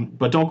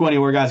 But don't go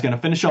anywhere, guys. Going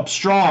to finish up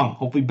strong.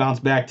 Hopefully bounce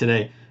back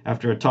today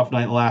after a tough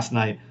night last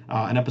night.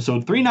 In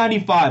episode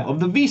 395 of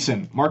the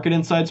VSiN Market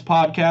Insights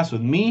podcast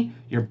with me,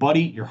 your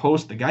buddy, your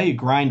host, the guy you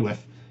grind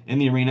with in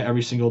the arena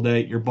every single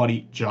day, your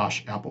buddy,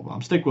 Josh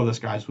Applebaum. Stick with us,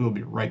 guys. We'll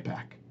be right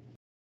back.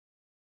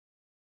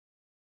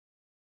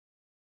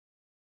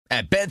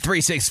 At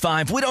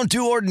Bet365, we don't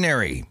do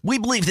ordinary. We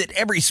believe that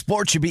every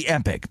sport should be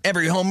epic.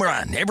 Every home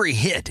run, every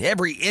hit,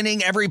 every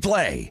inning, every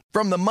play.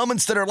 From the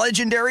moments that are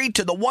legendary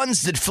to the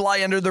ones that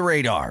fly under the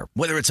radar.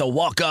 Whether it's a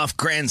walk-off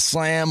grand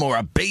slam or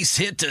a base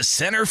hit to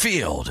center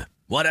field.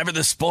 Whatever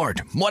the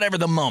sport, whatever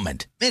the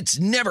moment. It's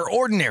never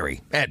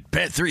ordinary at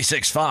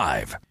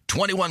Bet365.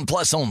 21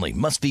 plus only.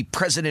 Must be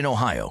present in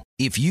Ohio.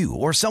 If you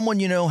or someone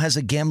you know has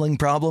a gambling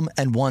problem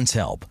and wants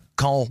help,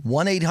 call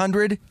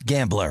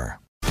 1-800-GAMBLER.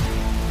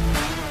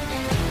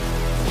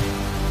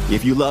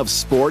 If you love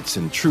sports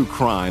and true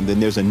crime, then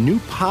there's a new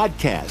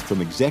podcast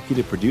from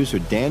executive producer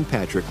Dan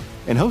Patrick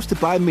and hosted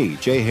by me,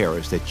 Jay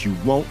Harris, that you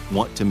won't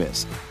want to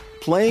miss.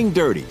 Playing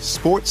Dirty: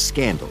 Sports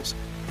Scandals.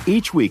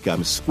 Each week,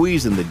 I'm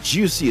squeezing the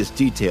juiciest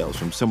details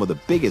from some of the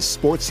biggest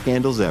sports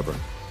scandals ever.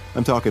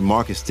 I'm talking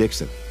Marcus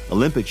Dixon,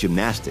 Olympic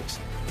gymnastics,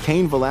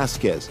 Cain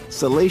Velasquez,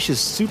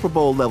 salacious Super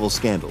Bowl-level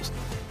scandals.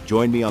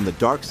 Join me on the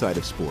dark side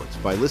of sports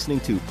by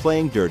listening to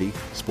Playing Dirty: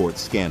 Sports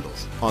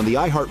Scandals on the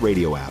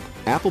iHeartRadio app,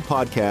 Apple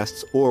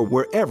Podcasts, or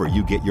wherever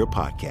you get your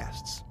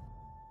podcasts.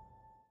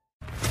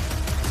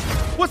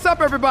 What's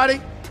up, everybody?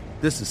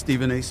 This is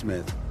Stephen A.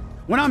 Smith.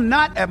 When I'm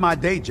not at my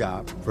day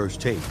job, First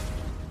Take,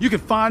 you can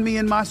find me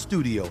in my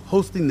studio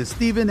hosting the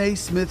Stephen A.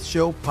 Smith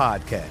Show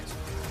podcast.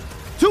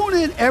 Tune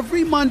in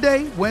every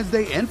Monday,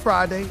 Wednesday, and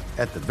Friday,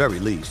 at the very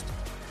least,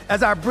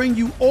 as I bring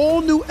you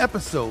all new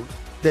episodes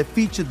that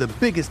feature the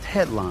biggest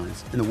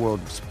headlines in the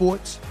world of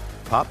sports,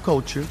 pop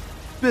culture,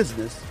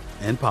 business,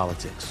 and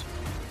politics.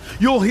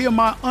 You'll hear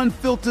my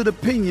unfiltered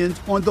opinions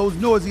on those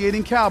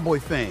nauseating Cowboy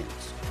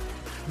fans,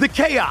 the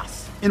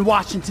chaos in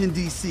Washington,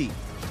 D.C.,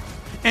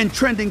 and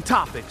trending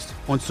topics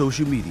on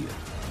social media,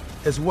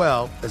 as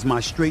well as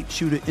my straight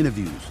shooter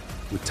interviews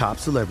with top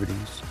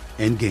celebrities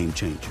and game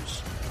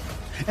changers.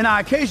 And I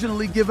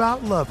occasionally give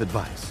out love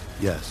advice.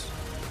 Yes,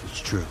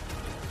 it's true.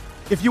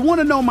 If you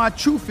want to know my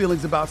true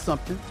feelings about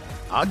something,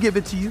 I'll give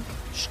it to you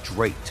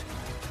straight.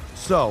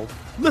 So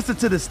listen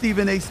to the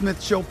Stephen A.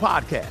 Smith Show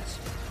podcast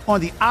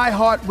on the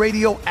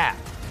iHeartRadio app,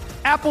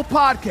 Apple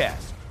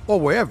Podcasts, or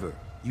wherever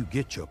you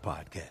get your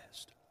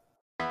podcast.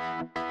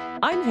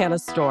 I'm Hannah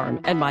Storm,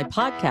 and my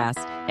podcast,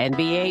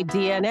 NBA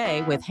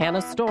DNA with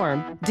Hannah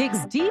Storm,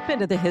 digs deep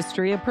into the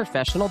history of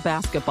professional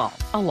basketball,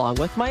 along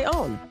with my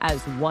own, as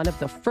one of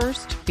the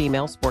first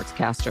female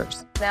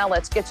sportscasters. Now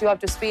let's get you up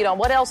to speed on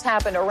what else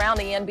happened around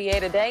the NBA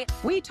today.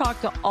 We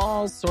talk to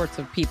all sorts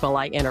of people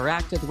I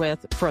interacted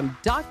with, from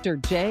Dr.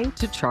 J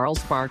to Charles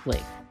Barkley,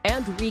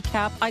 and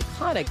recap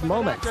iconic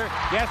moments.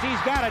 Yes,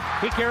 he's got it.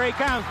 Here he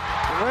comes.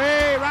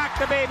 Way rock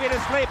the baby to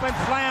sleep and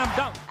slam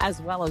dunk.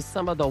 As well as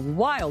some of the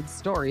wild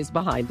stories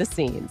behind the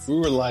scenes. We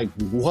were like,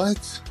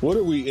 what? What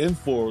are we in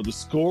for? The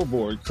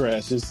scoreboard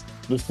crashes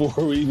before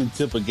we even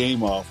tip a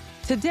game off.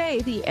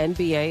 Today, the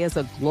NBA is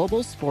a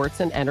global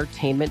sports and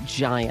entertainment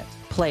giant.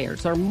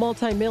 Players are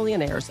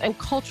multimillionaires and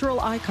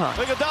cultural icons.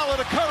 Iguodala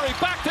to Curry,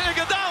 back to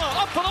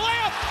Iguodala, up for the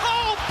layup.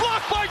 Oh,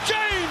 blocked by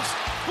James.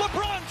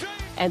 LeBron James.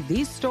 And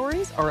these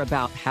stories are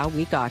about how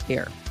we got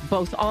here,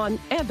 both on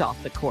and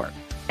off the court.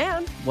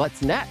 And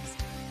what's next?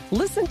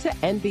 Listen to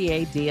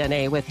NBA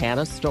DNA with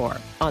Hannah Storm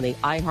on the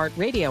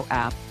iHeartRadio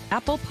app,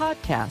 Apple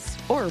Podcasts,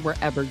 or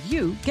wherever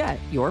you get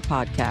your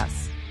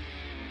podcasts.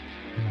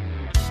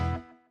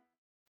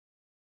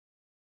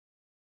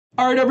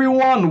 All right,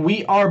 everyone,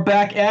 we are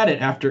back at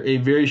it after a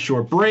very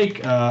short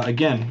break.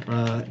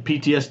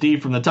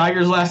 PTSD from the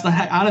Tigers last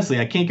night. Honestly,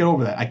 I can't get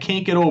over that. I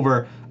can't get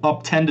over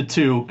up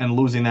 10-2 and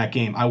losing that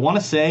game. I want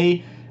to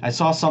say I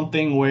saw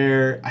something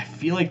where I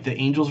feel like the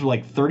Angels were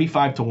like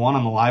 35-1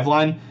 on the live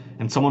line,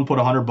 and someone put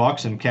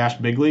 $100 and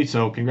cashed bigly.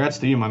 So congrats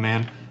to you, my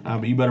man.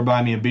 But you better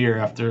buy me a beer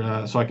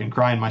after so I can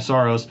cry in my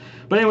sorrows.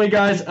 But anyway,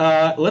 guys,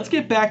 let's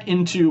get back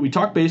into. We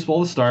talked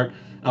baseball to start,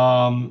 but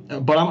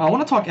I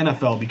want to talk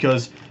NFL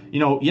because. You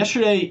know,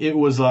 yesterday it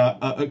was, and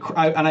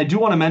I do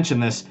want to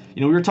mention this.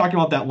 You know, we were talking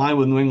about that line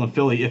with New England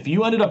Philly. If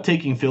you ended up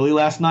taking Philly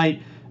last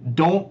night,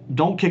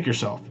 don't kick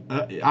yourself.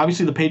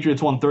 Obviously, the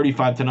Patriots won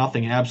 35-0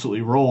 and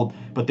absolutely rolled.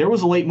 But there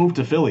was a late move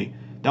to Philly.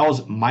 That was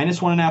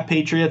 -1.5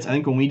 Patriots. I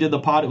think when we did the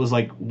pod, it was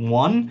like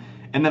 1.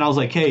 And then I was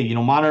like, hey, you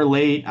know, monitor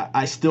late.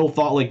 I still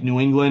thought like New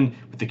England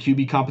with the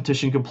QB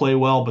competition could play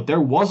well. But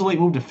there was a late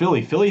move to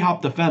Philly. Philly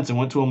hopped the fence and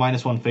went to a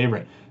 -1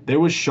 favorite. There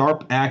was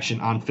sharp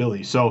action on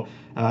Philly. So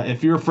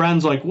if your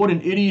friend's like, what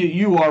an idiot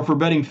you are for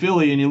betting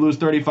Philly and you lose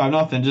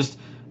 35-0, just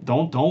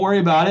don't worry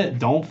about it.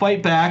 Don't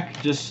fight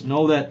back. Just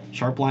know that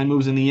sharp line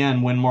moves in the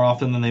end win more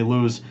often than they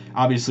lose.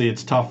 Obviously,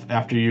 it's tough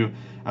after you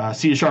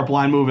see a sharp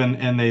line move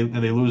and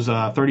they lose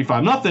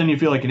 35-0. You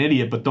feel like an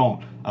idiot, but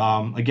don't.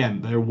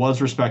 Again, there was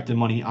respected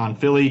money on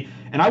Philly.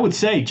 And I would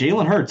say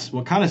Jalen Hurts,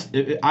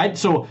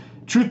 so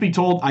truth be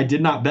told, I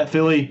did not bet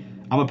Philly.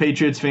 I'm a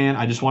Patriots fan.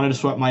 I just wanted to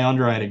sweat my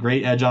under. I had a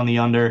great edge on the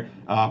under.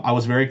 I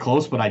was very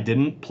close, but I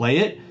didn't play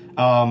it.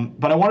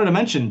 But I wanted to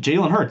mention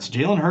Jalen Hurts.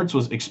 Jalen Hurts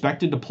was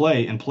expected to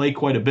play and play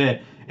quite a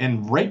bit.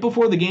 And right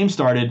before the game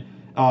started,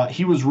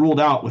 he was ruled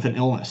out with an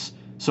illness.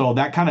 So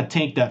that kind of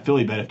tanked that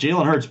Philly bet. If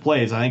Jalen Hurts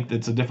plays, I think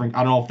it's a different,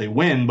 I don't know if they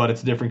win, but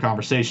it's a different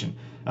conversation.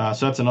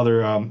 So that's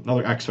another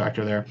X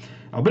factor there.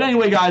 But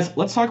anyway, guys,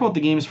 let's talk about the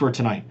games for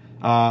tonight.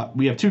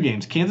 We have 2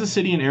 games, Kansas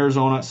City and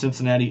Arizona,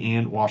 Cincinnati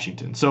and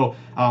Washington. So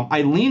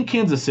I lean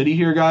Kansas City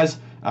here, guys.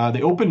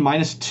 They opened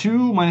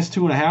 -2,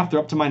 -2.5. They're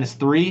up to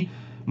 -3.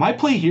 My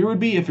play here would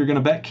be, if you're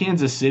going to bet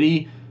Kansas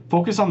City,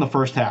 focus on the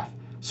first half.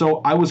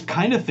 So I was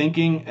kind of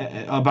thinking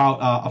about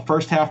a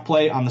first half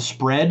play on the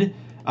spread.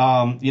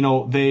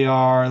 They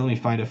are, let me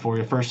find it for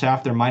you. First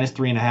half, they're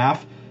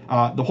 -3.5.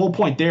 The whole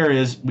point there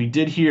is we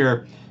did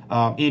hear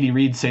Andy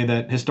Reid say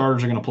that his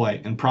starters are going to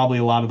play, and probably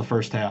a lot of the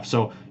first half.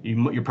 So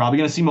you're probably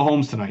going to see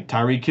Mahomes tonight,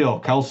 Tyreek Hill,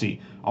 Kelsey,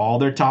 all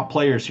their top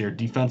players here,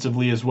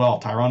 defensively as well,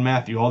 Tyrann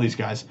Mathieu, all these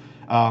guys.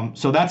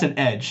 So that's an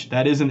edge.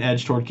 That is an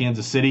edge toward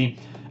Kansas City.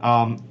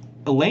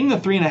 Laying the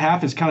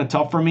 3.5 is kind of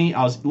tough for me.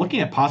 I was looking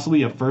at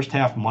possibly a first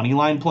half money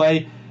line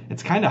play.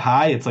 It's kind of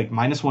high. It's like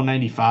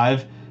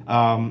 -195.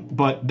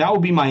 But that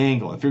would be my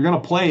angle. If you're going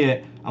to play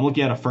it, I'm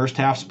looking at a first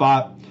half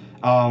spot.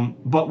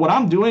 But what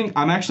I'm doing,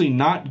 I'm actually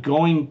not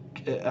going.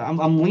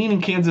 I'm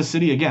leaning Kansas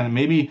City again.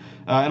 Maybe,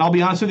 and I'll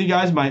be honest with you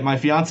guys, my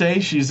fiance,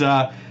 she's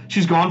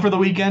gone for the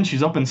weekend.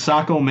 She's up in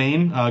Saco,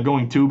 Maine,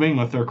 going tubing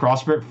with her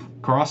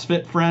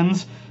CrossFit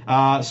friends.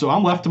 So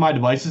I'm left to my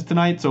devices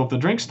tonight. So if the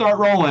drinks start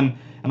rolling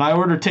and I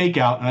order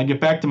takeout and I get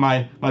back to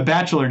my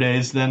bachelor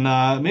days, then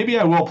maybe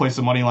I will play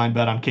some money line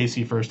bet on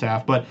KC first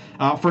half. But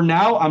for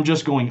now, I'm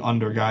just going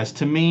under, guys.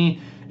 To me,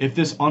 if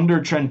this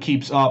under trend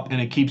keeps up and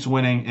it keeps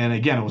winning, and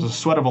again, it was a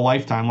sweat of a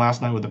lifetime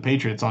last night with the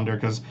Patriots under,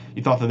 because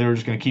you thought that they were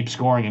just going to keep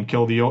scoring and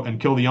kill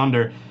the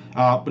under.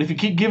 But if you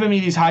keep giving me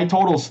these high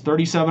totals,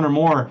 37 or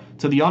more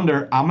to the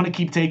under, I'm going to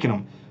keep taking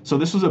them. So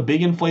this was a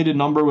big inflated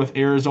number with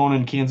Arizona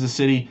and Kansas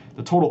City.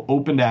 The total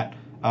opened at,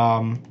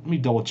 let me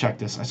double check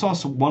this. I saw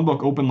one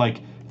book open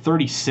like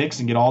 36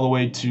 and get all the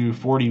way to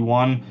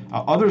 41.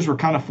 Others were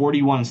kind of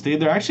 41 and stayed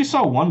there. I actually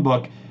saw one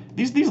book.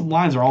 These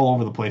lines are all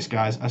over the place,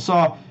 guys. I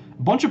saw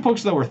a bunch of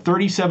books that were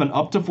 37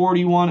 up to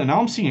 41, and now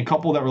I'm seeing a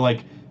couple that were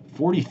like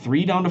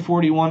 43 down to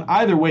 41.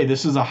 Either way,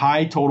 this is a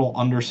high total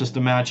under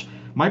system match.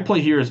 My play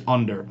here is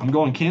under. I'm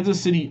going Kansas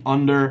City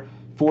under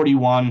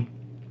 41.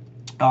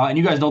 And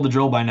you guys know the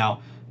drill by now.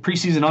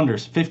 Preseason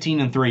unders,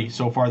 15-3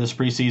 so far this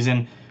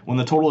preseason. When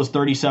the total is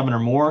 37 or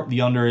more,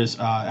 the under is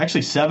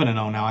actually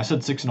 7-0 now. I said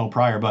 6-0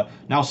 prior, but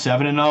now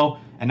 7-0,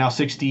 and now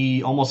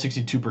almost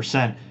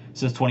 62%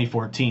 since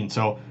 2014.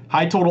 So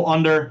high total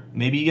under.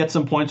 Maybe you get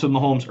some points with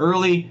Mahomes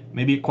early.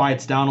 Maybe it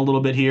quiets down a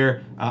little bit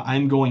here.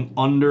 I'm going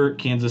under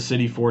Kansas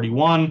City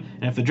 41.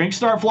 And if the drinks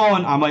start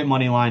flowing, I might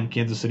money line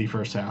Kansas City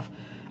first half.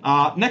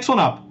 Next one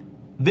up.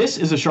 This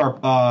is a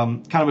sharp,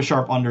 kind of a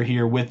sharp under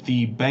here with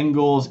the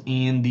Bengals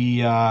and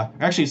the,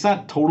 actually it's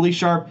not totally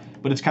sharp,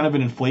 but it's kind of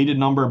an inflated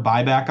number,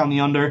 buyback on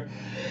the under.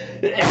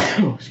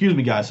 Excuse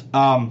me, guys.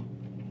 I'm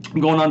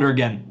going under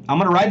again. I'm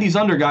going to ride these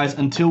under, guys,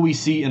 until we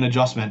see an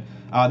adjustment.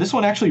 This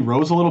one actually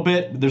rose a little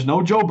bit. There's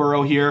no Joe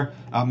Burrow here.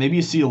 Maybe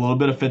you see a little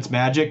bit of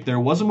Fitzmagic.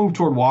 There was a move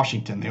toward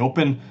Washington. They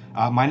opened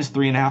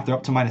 -3.5. They're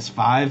up to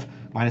 -5,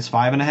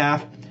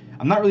 -5.5.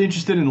 I'm not really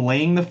interested in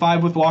laying the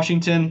 5 with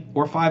Washington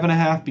or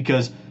 5.5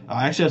 because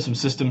I actually have some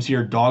systems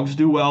here. Dogs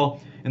do well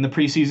in the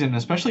preseason, and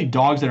especially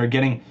dogs that are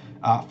getting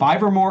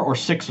 5 or more or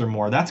 6 or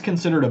more. That's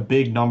considered a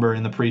big number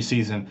in the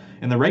preseason.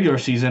 In the regular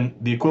season,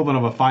 the equivalent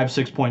of a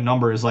 5-6 point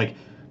number is like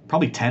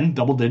probably 10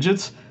 double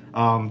digits.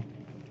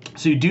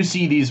 So you do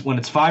see these when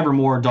it's 5 or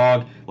more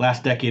dog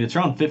last decade. It's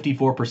around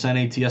 54%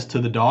 ATS to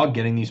the dog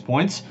getting these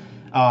points.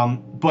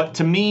 But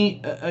to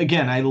me,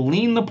 again, I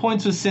lean the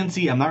points with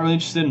Cincy. I'm not really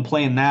interested in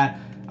playing that.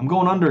 I'm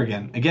going under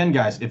again. Again,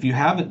 guys, if you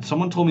haven't,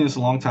 someone told me this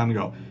a long time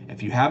ago.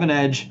 If you have an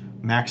edge,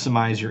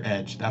 maximize your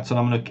edge. That's what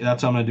I'm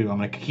gonna do. I'm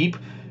gonna keep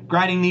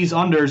grinding these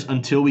unders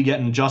until we get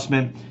an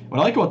adjustment.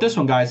 What I like about this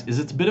one, guys, is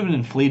it's a bit of an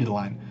inflated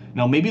line.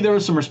 Now, maybe there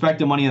was some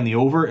respective money on the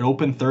over. It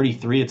opened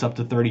 33. It's up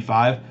to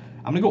 35.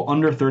 I'm gonna go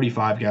under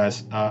 35,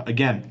 guys.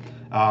 Again,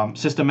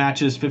 system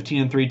matches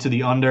 15-3 to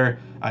the under.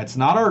 It's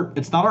not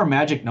our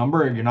magic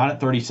number if you're not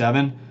at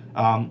 37.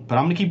 But I'm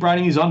going to keep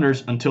riding these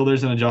unders until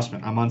there's an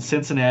adjustment. I'm on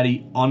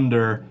Cincinnati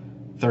under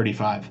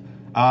 35.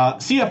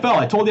 CFL,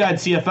 I told you I had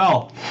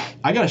CFL.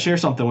 I got to share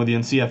something with you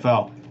in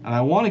CFL. And I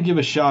want to give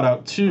a shout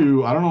out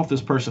to, I don't know if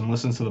this person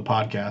listens to the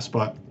podcast,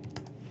 but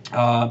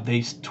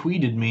they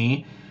tweeted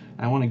me.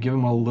 I want to give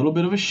them a little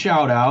bit of a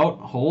shout out.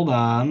 Hold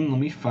on, let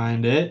me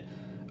find it.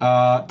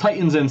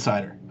 Titans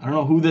Insider. I don't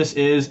know who this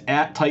is,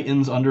 at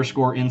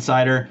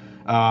Titans_Insider.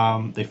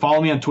 They follow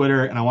me on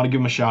Twitter, and I want to give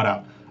them a shout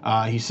out.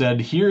 He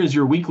said, here is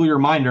your weekly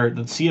reminder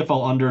that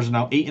CFL unders are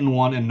now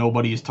 8-1 and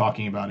nobody is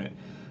talking about it.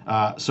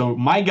 So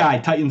my guy,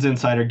 Titans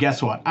Insider,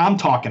 guess what? I'm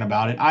talking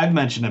about it. I've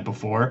mentioned it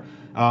before,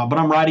 but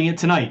I'm riding it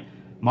tonight.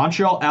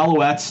 Montreal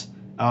Alouettes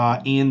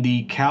and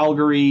the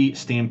Calgary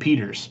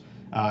Stampeders.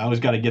 I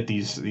always got to get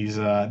these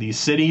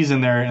cities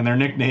and their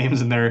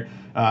nicknames and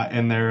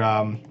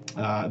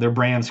their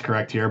brands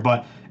correct here.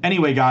 But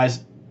anyway,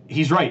 guys,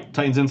 he's right.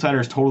 Titans Insider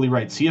is totally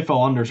right.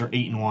 CFL unders are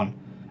 8-1.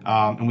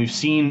 And we've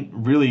seen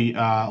really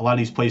a lot of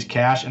these plays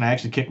cash, and I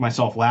actually kicked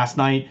myself last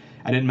night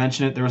I didn't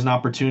mention it. There was an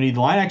opportunity.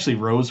 The line actually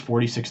rose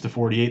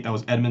 46-48. That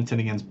was Edmonton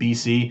against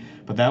BC,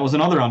 but that was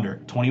another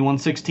under,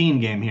 21-16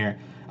 game here.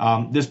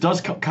 This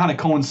does kind of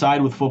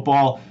coincide with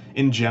football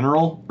in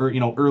general, or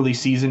early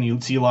season. You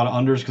see a lot of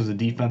unders because the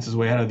defense is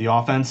way ahead of the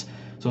offense.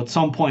 So at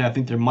some point, I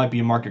think there might be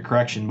a market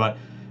correction. But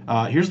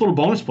here's a little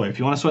bonus play. If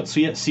you want to sweat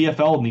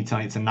CFL with me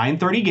tonight, it's a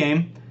 9:30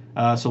 game,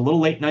 so a little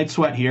late night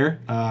sweat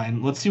here.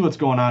 And let's see what's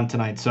going on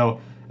tonight.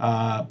 So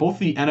both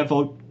the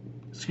NFL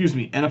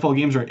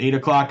games are at 8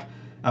 o'clock.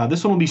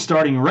 This one will be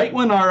starting right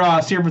when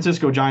our San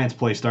Francisco Giants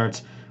play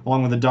starts,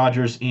 along with the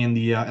Dodgers and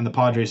the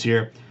Padres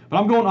here. But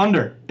I'm going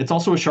under. It's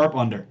also a sharp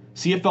under.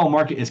 CFL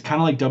market is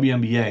kind of like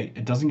WNBA.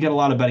 It doesn't get a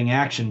lot of betting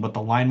action, but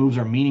the line moves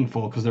are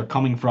meaningful because they're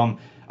coming from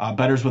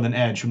bettors with an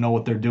edge who know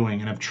what they're doing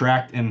and have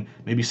tracked and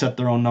maybe set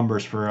their own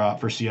numbers for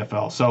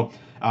CFL. So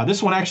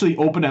this one actually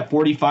opened at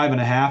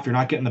 45.5. You're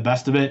not getting the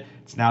best of it.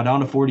 It's now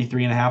down to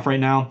 43.5 right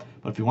now.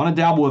 But if you want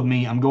to dabble with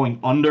me, I'm going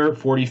under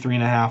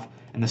 43.5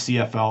 in the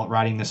CFL,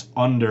 riding this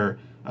under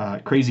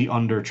crazy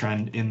under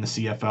trend in the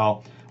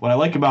CFL. What I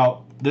like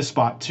about this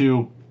spot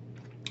too,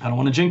 I don't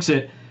want to jinx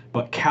it,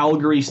 but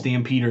Calgary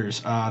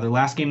Stampeders, their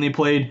last game they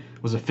played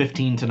was a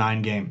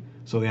 15-9 game.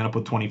 So they end up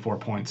with 24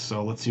 points.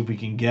 So let's see if we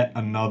can get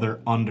another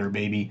under,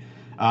 baby.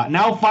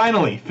 Now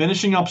finally,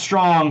 finishing up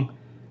strong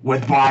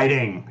with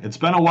biting. It's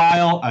been a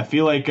while. I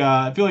feel like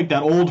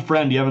that old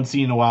friend you haven't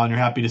seen in a while and you're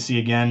happy to see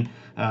again.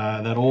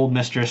 That old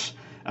mistress.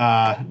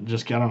 I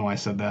don't know why I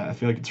said that. I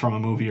feel like it's from a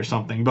movie or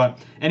something. But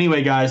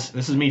anyway, guys,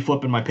 this is me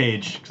flipping my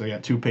page because I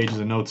got 2 pages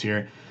of notes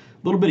here.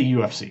 A little bit of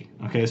UFC.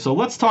 Okay, so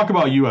let's talk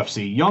about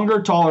UFC.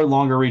 Younger, taller,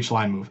 longer reach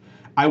line move.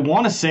 I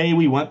want to say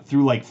we went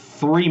through like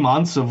 3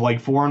 months of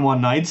like 4-1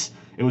 nights.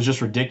 It was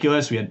just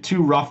ridiculous. We had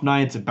 2 rough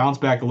nights. It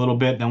bounced back a little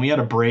bit. Then we had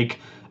a break.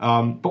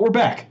 But we're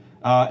back.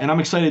 And I'm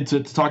excited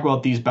to talk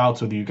about these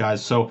bouts with you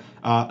guys. So,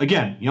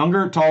 again,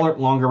 younger, taller,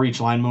 longer reach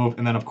line move.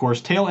 And then, of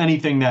course, tail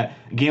anything that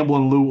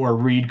Gamblin' Lou or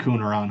Reed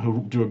Kuhn are on,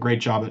 who do a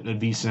great job at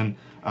VSiN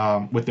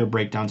with their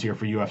breakdowns here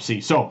for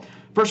UFC. So,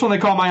 first one they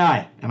caught my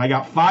eye. And I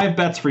got 5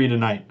 bets for you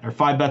tonight, or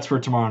 5 bets for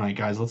tomorrow night,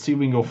 guys. Let's see if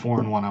we can go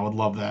 4-1. I would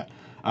love that.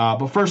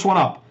 But first one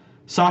up,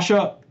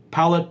 Sasha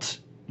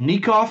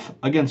Palatnikov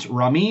against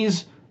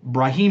Ramiz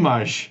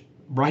Brahimaj.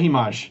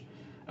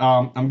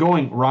 I'm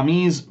going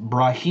Ramiz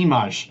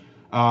Brahimaj.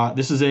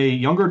 This is a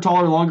younger,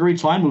 taller, longer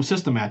reach line move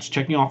system match,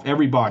 checking off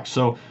every box.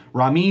 So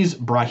Ramiz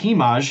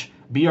Brahimaj,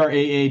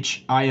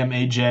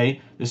 Brahimaj.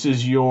 This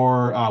is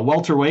your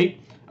welterweight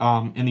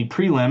in the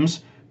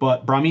prelims.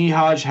 But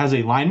Brahimaj has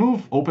a line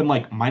move, open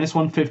like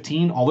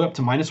 -115 all the way up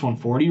to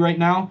 -140 right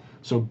now.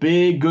 So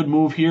big, good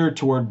move here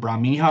toward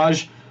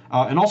Brahimaj.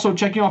 And also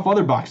checking off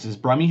other boxes.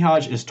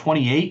 Brahimaj is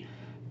 28.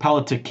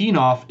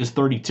 Palatnikov is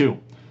 32.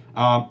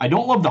 I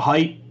don't love the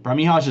height.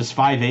 Brahimaj is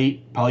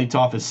 5'8".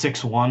 Palatnikov is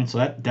 6'1", so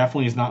that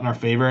definitely is not in our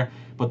favor.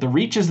 But the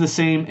reach is the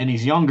same, and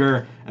he's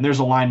younger, and there's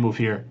a line move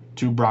here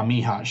to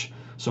Brahimaj.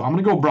 So I'm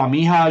going to go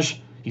Brahimaj.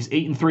 He's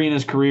 8-3 in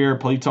his career.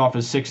 Palatnikov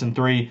is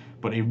 6-3,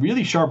 but a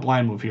really sharp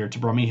line move here to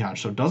Brahimaj.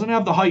 So it doesn't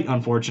have the height,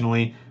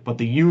 unfortunately, but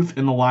the youth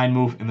in the line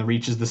move and the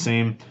reach is the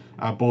same.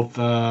 Both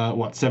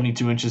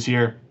 72 inches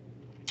here.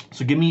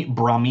 So give me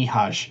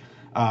Brahimaj,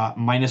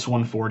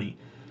 -140.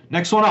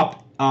 Next one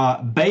up,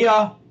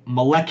 Bea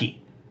Malecki.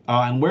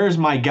 And where's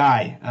my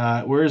guy?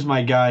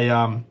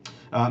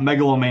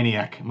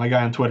 Megalomaniac, my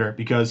guy on Twitter,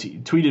 because he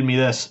tweeted me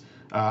this,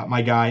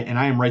 my guy, and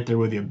I am right there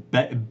with you.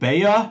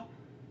 Bea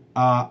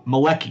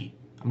Malecki.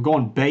 I'm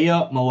going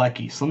Bea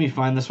Malecki. So let me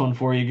find this one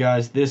for you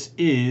guys. This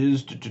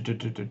is...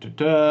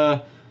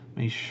 Let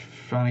me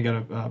find, I got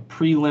a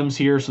prelims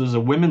here. So this is a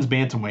women's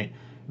bantamweight.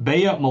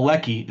 Bea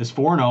Malecki is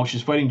 4-0.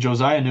 She's fighting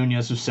Josiah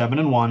Nunez, who's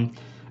 7-1.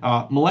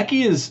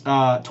 Malecki is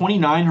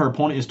 29. Her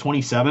opponent is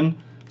 27.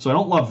 So I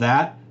don't love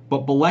that.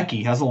 But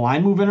Malecki has a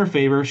line move in her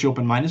favor. She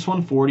opened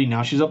 -140.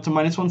 Now she's up to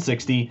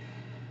 -160.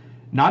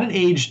 Not an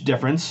age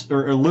difference,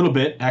 or a little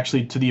bit,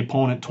 actually, to the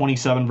opponent,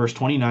 27 versus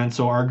 29.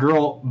 So our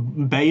girl,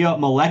 Bea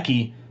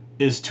Malecki,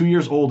 is 2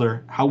 years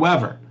older.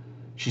 However,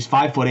 she's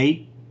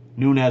 5'8".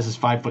 Nunez is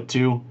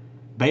 5'2".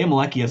 Bea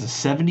Malecki has a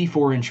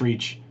 74-inch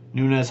reach.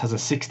 Nunez has a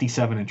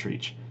 67-inch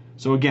reach.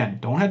 So again,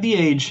 don't have the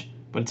age,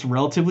 but it's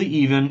relatively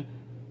even.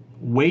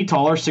 Way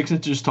taller, 6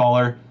 inches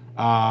taller.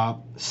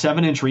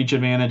 7-inch reach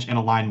advantage and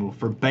a line move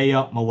for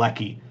Bea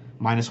Malecki,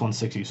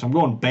 -160. So I'm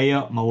going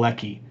Bea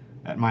Malecki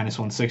at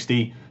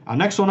 -160.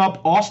 Next one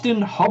up,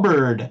 Austin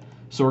Hubbard.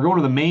 So we're going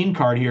to the main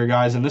card here,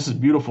 guys, and this is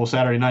beautiful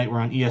Saturday night.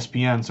 We're on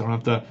ESPN, so I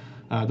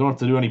don't have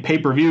to do any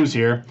pay-per-views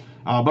here.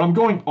 But I'm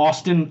going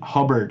Austin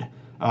Hubbard.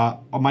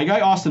 My guy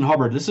Austin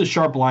Hubbard. This is a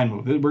sharp line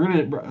move.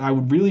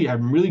 I'm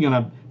really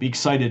gonna be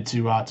excited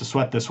to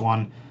sweat this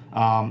one.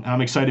 And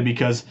I'm excited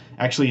because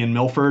actually in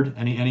Milford,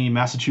 any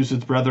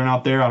Massachusetts brethren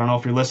out there, I don't know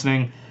if you're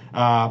listening.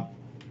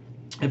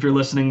 If you're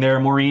listening there,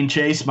 Maureen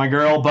Chase, my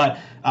girl, but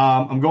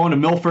I'm going to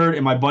Milford,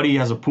 and my buddy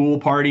has a pool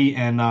party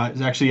and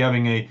is actually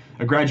having a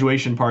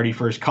graduation party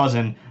for his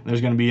cousin.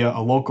 There's going to be a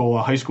local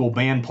high school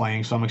band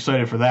playing, so I'm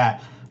excited for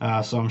that.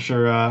 So I'm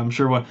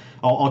sure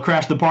I'll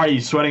crash the party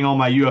sweating all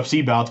my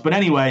UFC bouts. But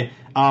anyway,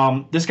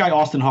 this guy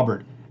Austin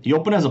Hubbard, He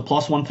opened as a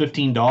plus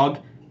 115 dog.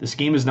 This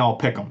game is now a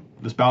pick'em.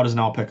 This bout is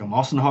now a pick'em.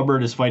 Austin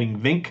Hubbard is fighting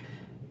Vink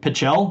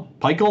Pichel.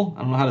 I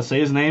don't know how to say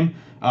his name,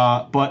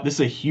 but this is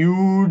a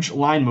huge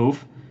line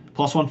move.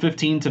 Plus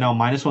 115 to now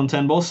minus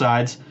 110 both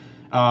sides.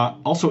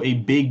 Also a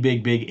big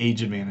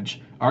age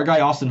advantage. Our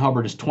guy Austin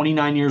Hubbard is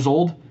 29 years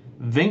old.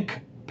 Vink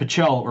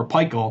Pichel or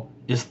Pichel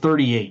is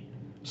 38.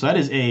 So that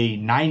is a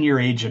 9-year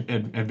age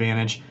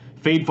advantage.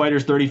 Fade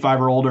fighters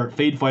 35 or older.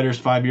 Fade fighters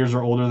 5 years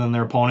or older than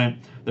their opponent.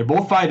 They're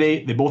both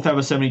 5'8". They both have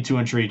a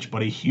 72-inch reach,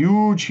 but a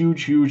huge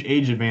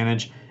age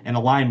advantage and a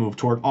line move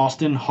toward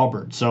Austin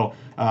Hubbard. So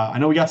I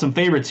know we got some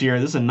favorites here.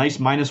 This is a nice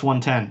minus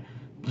 110,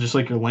 just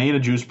like you're laying a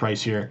juice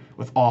price here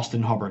with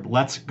Austin Hubbard.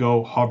 Let's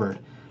go Hubbard.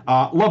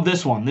 Love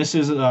this one. This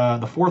is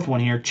the fourth one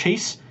here.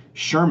 Chase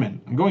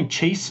Sherman. I'm going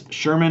Chase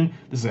Sherman.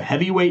 This is a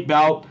heavyweight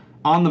bout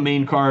on the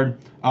main card.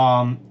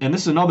 And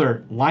this is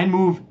another line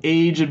move,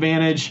 age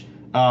advantage,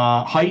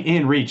 height,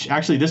 and reach.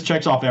 Actually, this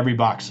checks off every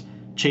box.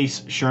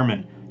 Chase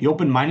Sherman. He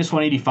opened minus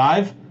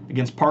 185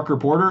 against Parker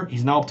Porter.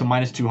 He's now up to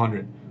minus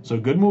 200. So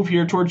good move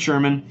here towards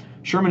Sherman.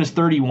 Sherman is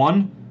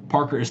 31.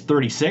 Parker is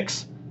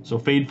 36. So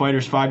fade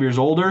fighters 5 years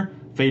older.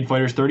 Fade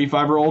fighters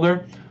 35 or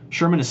older.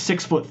 Sherman is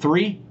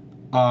 6'3".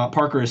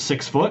 Parker is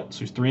 6 foot, so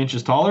he's 3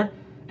 inches taller.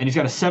 And he's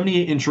got a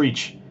 78-inch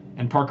reach.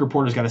 And Parker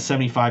Porter's got a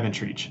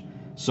 75-inch reach.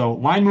 So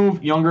line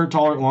move, younger,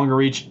 taller, longer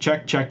reach.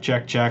 Check.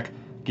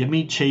 Give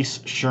me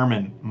Chase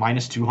Sherman,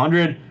 minus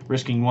 200,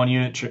 risking 1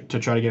 unit to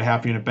try to get a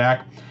half unit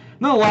back.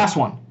 And then the last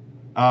one,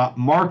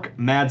 Mark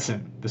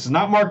Madsen. This is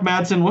not Mark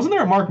Madsen. Wasn't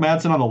there a Mark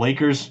Madsen on the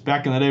Lakers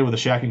back in the day with the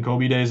Shaq and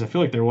Kobe days? I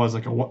feel like there was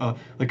like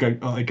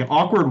an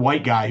awkward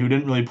white guy who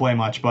didn't really play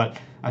much, but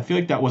I feel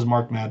like that was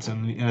Mark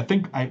Madsen.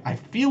 And I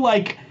feel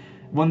like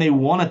when they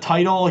won a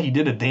title, he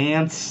did a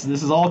dance.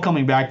 This is all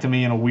coming back to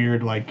me in a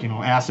weird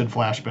acid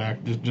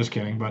flashback. Just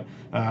kidding, but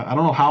I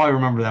don't know how I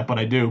remember that, but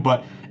I do.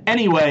 But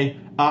anyway,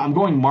 I'm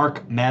going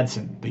Mark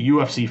Madsen, the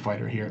UFC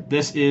fighter here.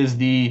 This is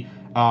the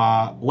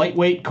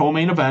lightweight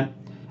co-main event.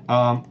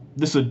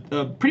 This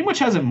pretty much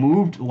hasn't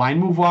moved line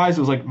move wise.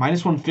 It was like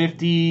minus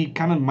 150,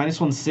 kind of minus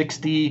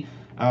 160,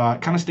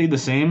 kind of stayed the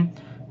same.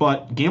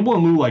 But Gamble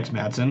and Lou likes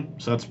Madsen,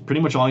 so that's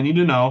pretty much all you need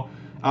to know.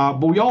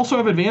 But we also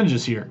have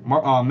advantages here.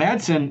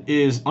 Madsen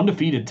is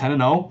undefeated,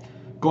 10-0,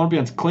 going up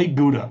against Clay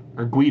Guida,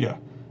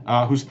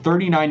 who's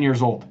 39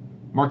 years old.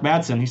 Mark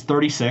Madsen, he's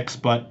 36,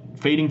 but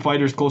fading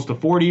fighters close to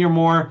 40 or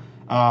more.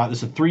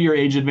 This is a 3-year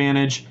age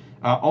advantage.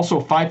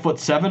 Also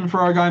 5'7" for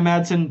our guy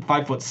Madsen,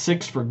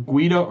 5'6" for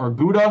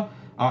Guida,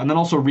 and then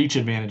also reach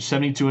advantage,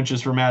 72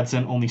 inches for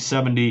Madsen, only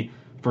 70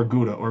 for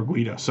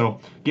Guida. So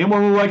Gamble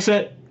who likes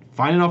it,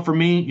 fine enough for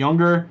me,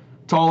 younger,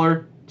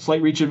 taller,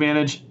 slight reach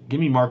advantage. Give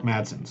me Mark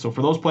Madsen. So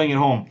for those playing at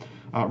home,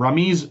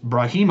 Ramiz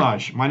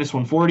Brahimaj, minus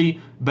 140,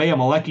 Bea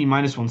Malecki,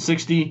 minus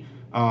 160,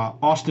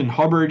 Austin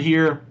Hubbard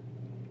here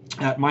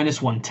at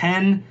minus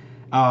 110,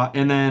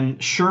 and then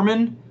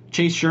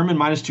Chase Sherman,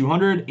 minus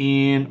 200,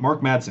 and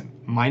Mark Madsen,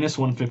 minus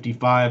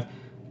 155.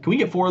 Can we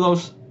get 4 of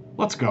those?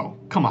 Let's go.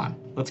 Come on.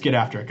 Let's get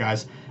after it,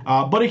 guys.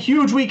 But a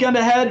huge weekend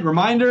ahead.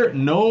 Reminder,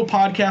 no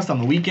podcast on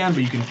the weekend,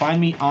 but you can find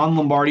me on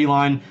Lombardi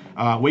Line.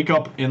 Wake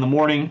up in the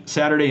morning,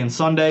 Saturday and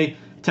Sunday,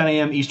 10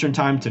 a.m. Eastern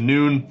time to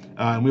noon.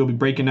 And we'll be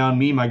breaking down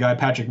me, my guy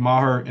Patrick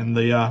Maher, and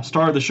the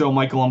star of the show,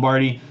 Michael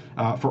Lombardi,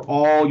 for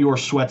all your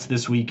sweats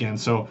this weekend.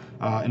 So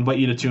invite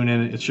you to tune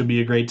in. It should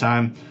be a great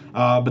time.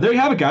 But there you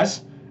have it,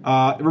 guys.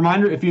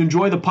 Reminder, if you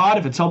enjoy the pod,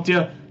 if it's helped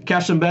you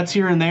cash some bets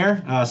here and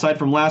there, aside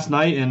from last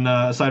night and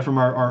aside from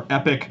our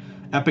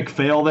epic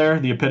fail there,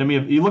 the epitome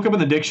of, you look up in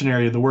the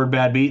dictionary the word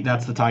bad beat,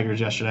 that's the Tigers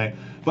yesterday.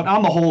 But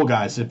on the whole,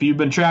 guys, if you've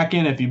been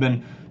tracking, if you've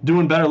been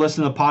doing better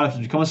listening to the pod, if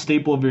it's become a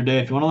staple of your day,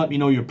 if you want to let me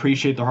know you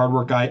appreciate the hard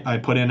work I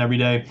put in every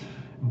day,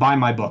 buy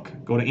my book.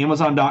 Go to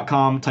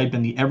Amazon.com, type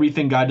in the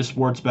Everything Guide to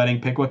Sports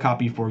Betting, pick a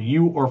copy for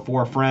you or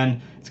for a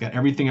friend. It's got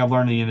everything I've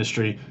learned in the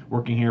industry,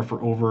 working here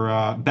for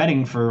over,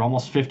 betting for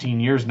almost 15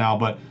 years now,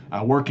 but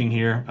working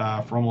here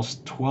for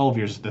almost 12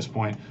 years at this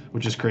point,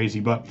 which is crazy.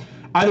 But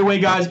either way,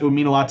 guys, it would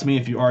mean a lot to me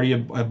if you already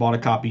have bought a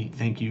copy.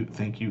 Thank you.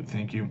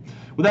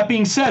 With that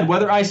being said,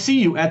 whether I see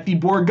you at the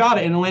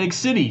Borgata in Atlantic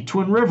City,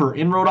 Twin River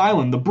in Rhode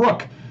Island, the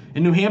Brook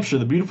in New Hampshire,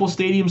 the beautiful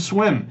Stadium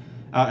Swim,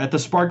 at the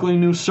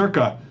sparkling new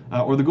Circa,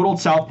 or the good old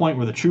South Point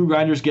where the true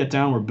grinders get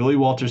down, where Billy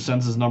Walters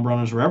sends his number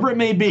runners, wherever it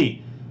may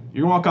be,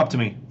 you're going to walk up to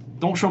me.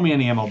 Don't show me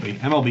any MLB.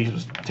 MLB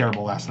was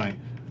terrible last night.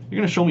 You're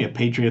going to show me a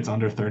Patriots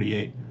under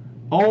 38.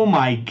 Oh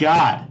my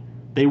God.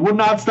 They would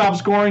not stop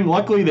scoring.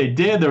 Luckily they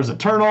did. There was a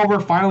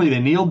turnover. Finally they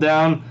kneeled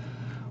down.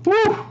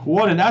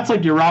 Whew, that's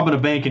like you're robbing a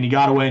bank and you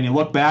got away and you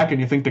look back and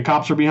you think the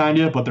cops are behind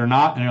you, but they're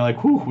not. And you're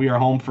like, whew, we are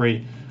home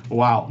free.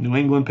 Wow. New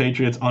England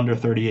Patriots under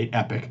 38.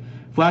 Epic.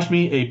 Flash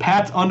me a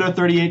Pats under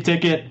 38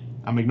 ticket.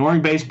 I'm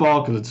ignoring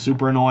baseball because it's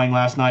super annoying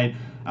last night.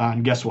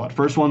 And guess what?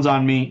 First one's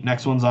on me.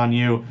 Next one's on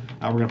you.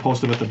 We're going to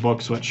post it with the book,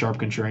 Sweat Sharp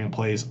Contrarian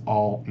Plays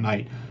all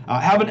night.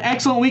 Have an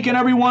excellent weekend,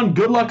 everyone.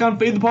 Good luck on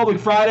Fade the Public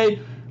Friday.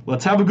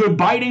 Let's have a good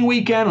biting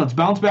weekend. Let's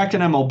bounce back to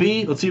an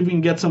MLB. Let's see if we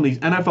can get some of these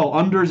NFL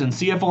unders and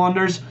CFL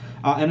unders.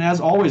 And as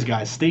always,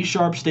 guys, stay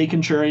sharp, stay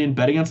contrarian,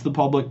 bet against the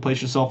public,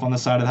 place yourself on the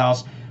side of the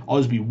house.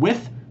 always be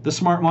with the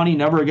smart money,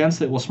 never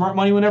against it. Will smart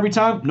money win every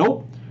time?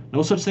 Nope.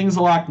 No such thing as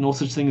a lock, no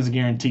such thing as a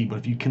guarantee. But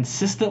if you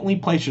consistently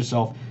place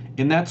yourself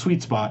in that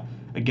sweet spot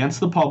against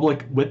the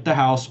public, with the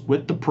house,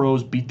 with the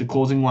pros, beat the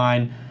closing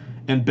line,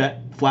 and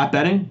bet flat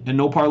betting and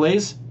no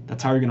parlays,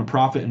 that's how you're going to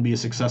profit and be a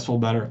successful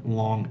bettor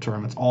long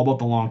term. It's all about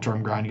the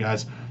long-term grind,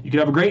 guys. You could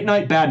have a great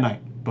night, bad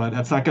night, but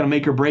that's not going to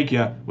make or break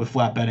you with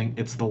flat betting.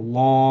 It's the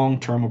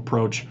long-term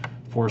approach,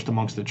 forest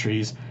amongst the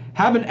trees.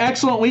 Have an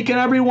excellent weekend,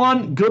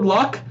 everyone. Good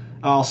luck.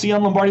 I'll see you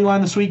on Lombardi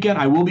Line this weekend.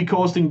 I will be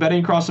co-hosting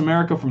Betting Across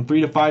America from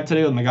 3 to 5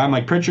 today with my guy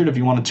Mike Pritchard. If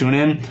you want to tune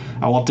in,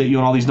 I will update you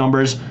on all these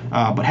numbers.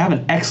 But have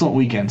an excellent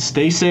weekend.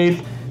 Stay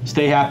safe,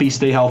 stay happy,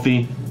 stay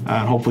healthy,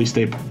 and hopefully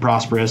stay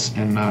prosperous.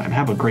 And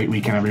have a great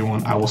weekend,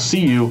 everyone. I will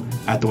see you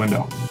at the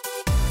window.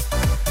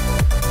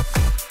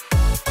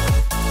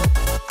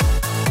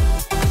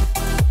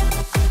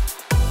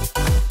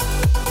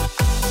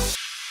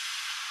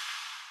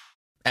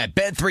 At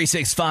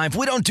Bet365,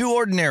 we don't do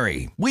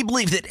ordinary. We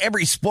believe that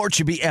every sport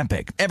should be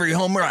epic. Every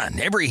home run,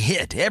 every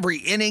hit, every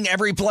inning,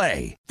 every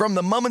play. From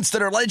the moments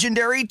that are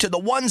legendary to the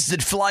ones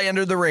that fly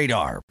under the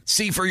radar.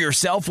 See for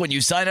yourself when you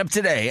sign up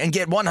today and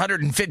get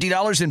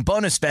 $150 in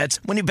bonus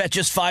bets when you bet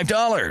just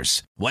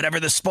 $5. Whatever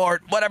the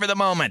sport, whatever the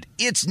moment,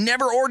 it's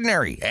never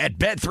ordinary at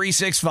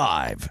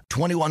Bet365.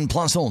 21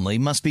 plus only.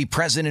 Must be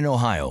present in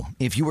Ohio.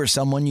 If you or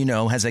someone you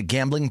know has a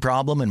gambling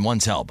problem and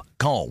wants help,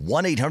 call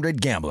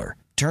 1-800-GAMBLER.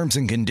 Terms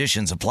and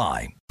conditions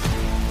apply.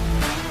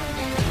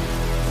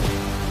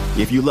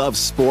 If you love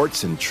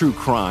sports and true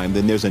crime,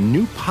 then there's a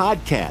new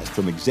podcast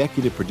from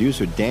executive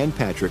producer Dan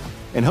Patrick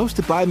and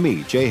hosted by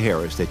me, Jay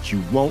Harris, that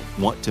you won't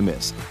want to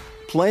miss.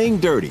 Playing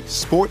Dirty: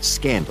 Sports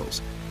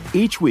Scandals.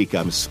 Each week,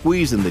 I'm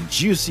squeezing the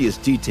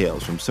juiciest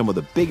details from some of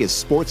the biggest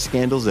sports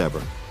scandals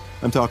ever.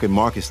 I'm talking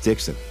Marcus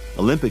Dixon,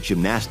 Olympic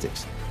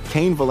gymnastics,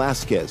 Cain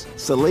Velasquez,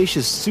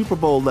 salacious Super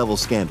Bowl-level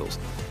scandals.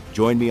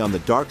 Join me on the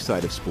dark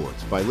side of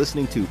sports by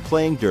listening to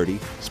Playing Dirty: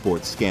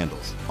 Sports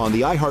Scandals on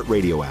the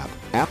iHeartRadio app,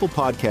 Apple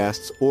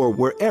Podcasts, or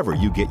wherever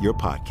you get your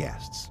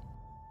podcasts.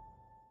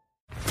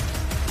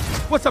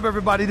 What's up,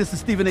 everybody? This is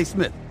Stephen A.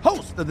 Smith,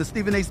 host of the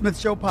Stephen A. Smith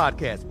Show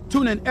podcast.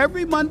 Tune in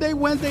every Monday,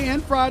 Wednesday,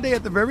 and Friday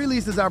at the very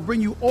least as I bring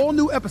you all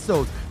new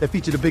episodes that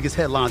feature the biggest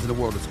headlines in the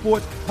world of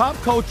sports, pop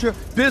culture,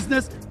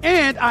 business,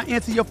 and I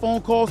answer your phone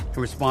calls and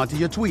respond to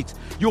your tweets.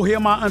 You'll hear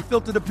my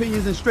unfiltered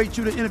opinions and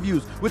straight-shooter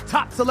interviews with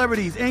top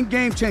celebrities and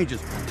game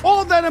changers.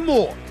 All of that and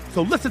more.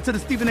 So listen to the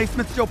Stephen A.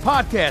 Smith Show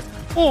podcast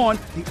on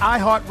the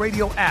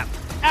iHeartRadio app,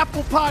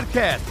 Apple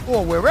Podcasts,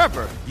 or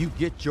wherever you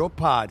get your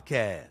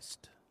podcast.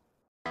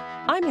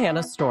 I'm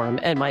Hannah Storm,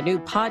 and my new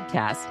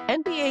podcast,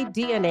 NBA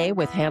DNA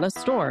with Hannah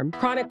Storm,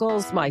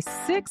 chronicles my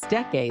 6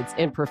 decades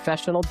in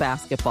professional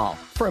basketball.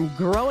 From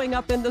growing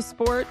up in the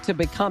sport to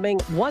becoming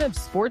one of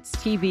sports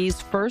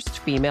TV's first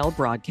female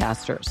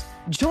broadcasters.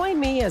 Join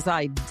me as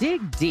I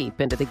dig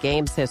deep into the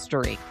game's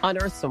history,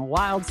 unearth some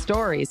wild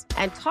stories,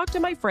 and talk to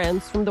my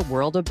friends from the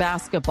world of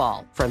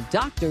basketball, from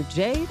Dr.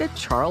 J to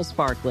Charles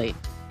Barkley.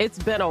 It's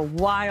been a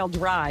wild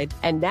ride,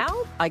 and now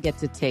I get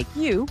to take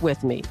you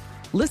with me.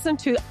 Listen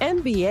to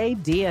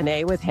NBA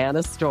DNA with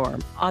Hannah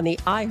Storm on the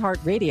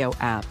iHeartRadio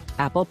app,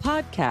 Apple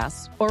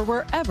Podcasts, or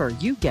wherever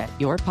you get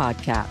your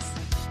podcasts.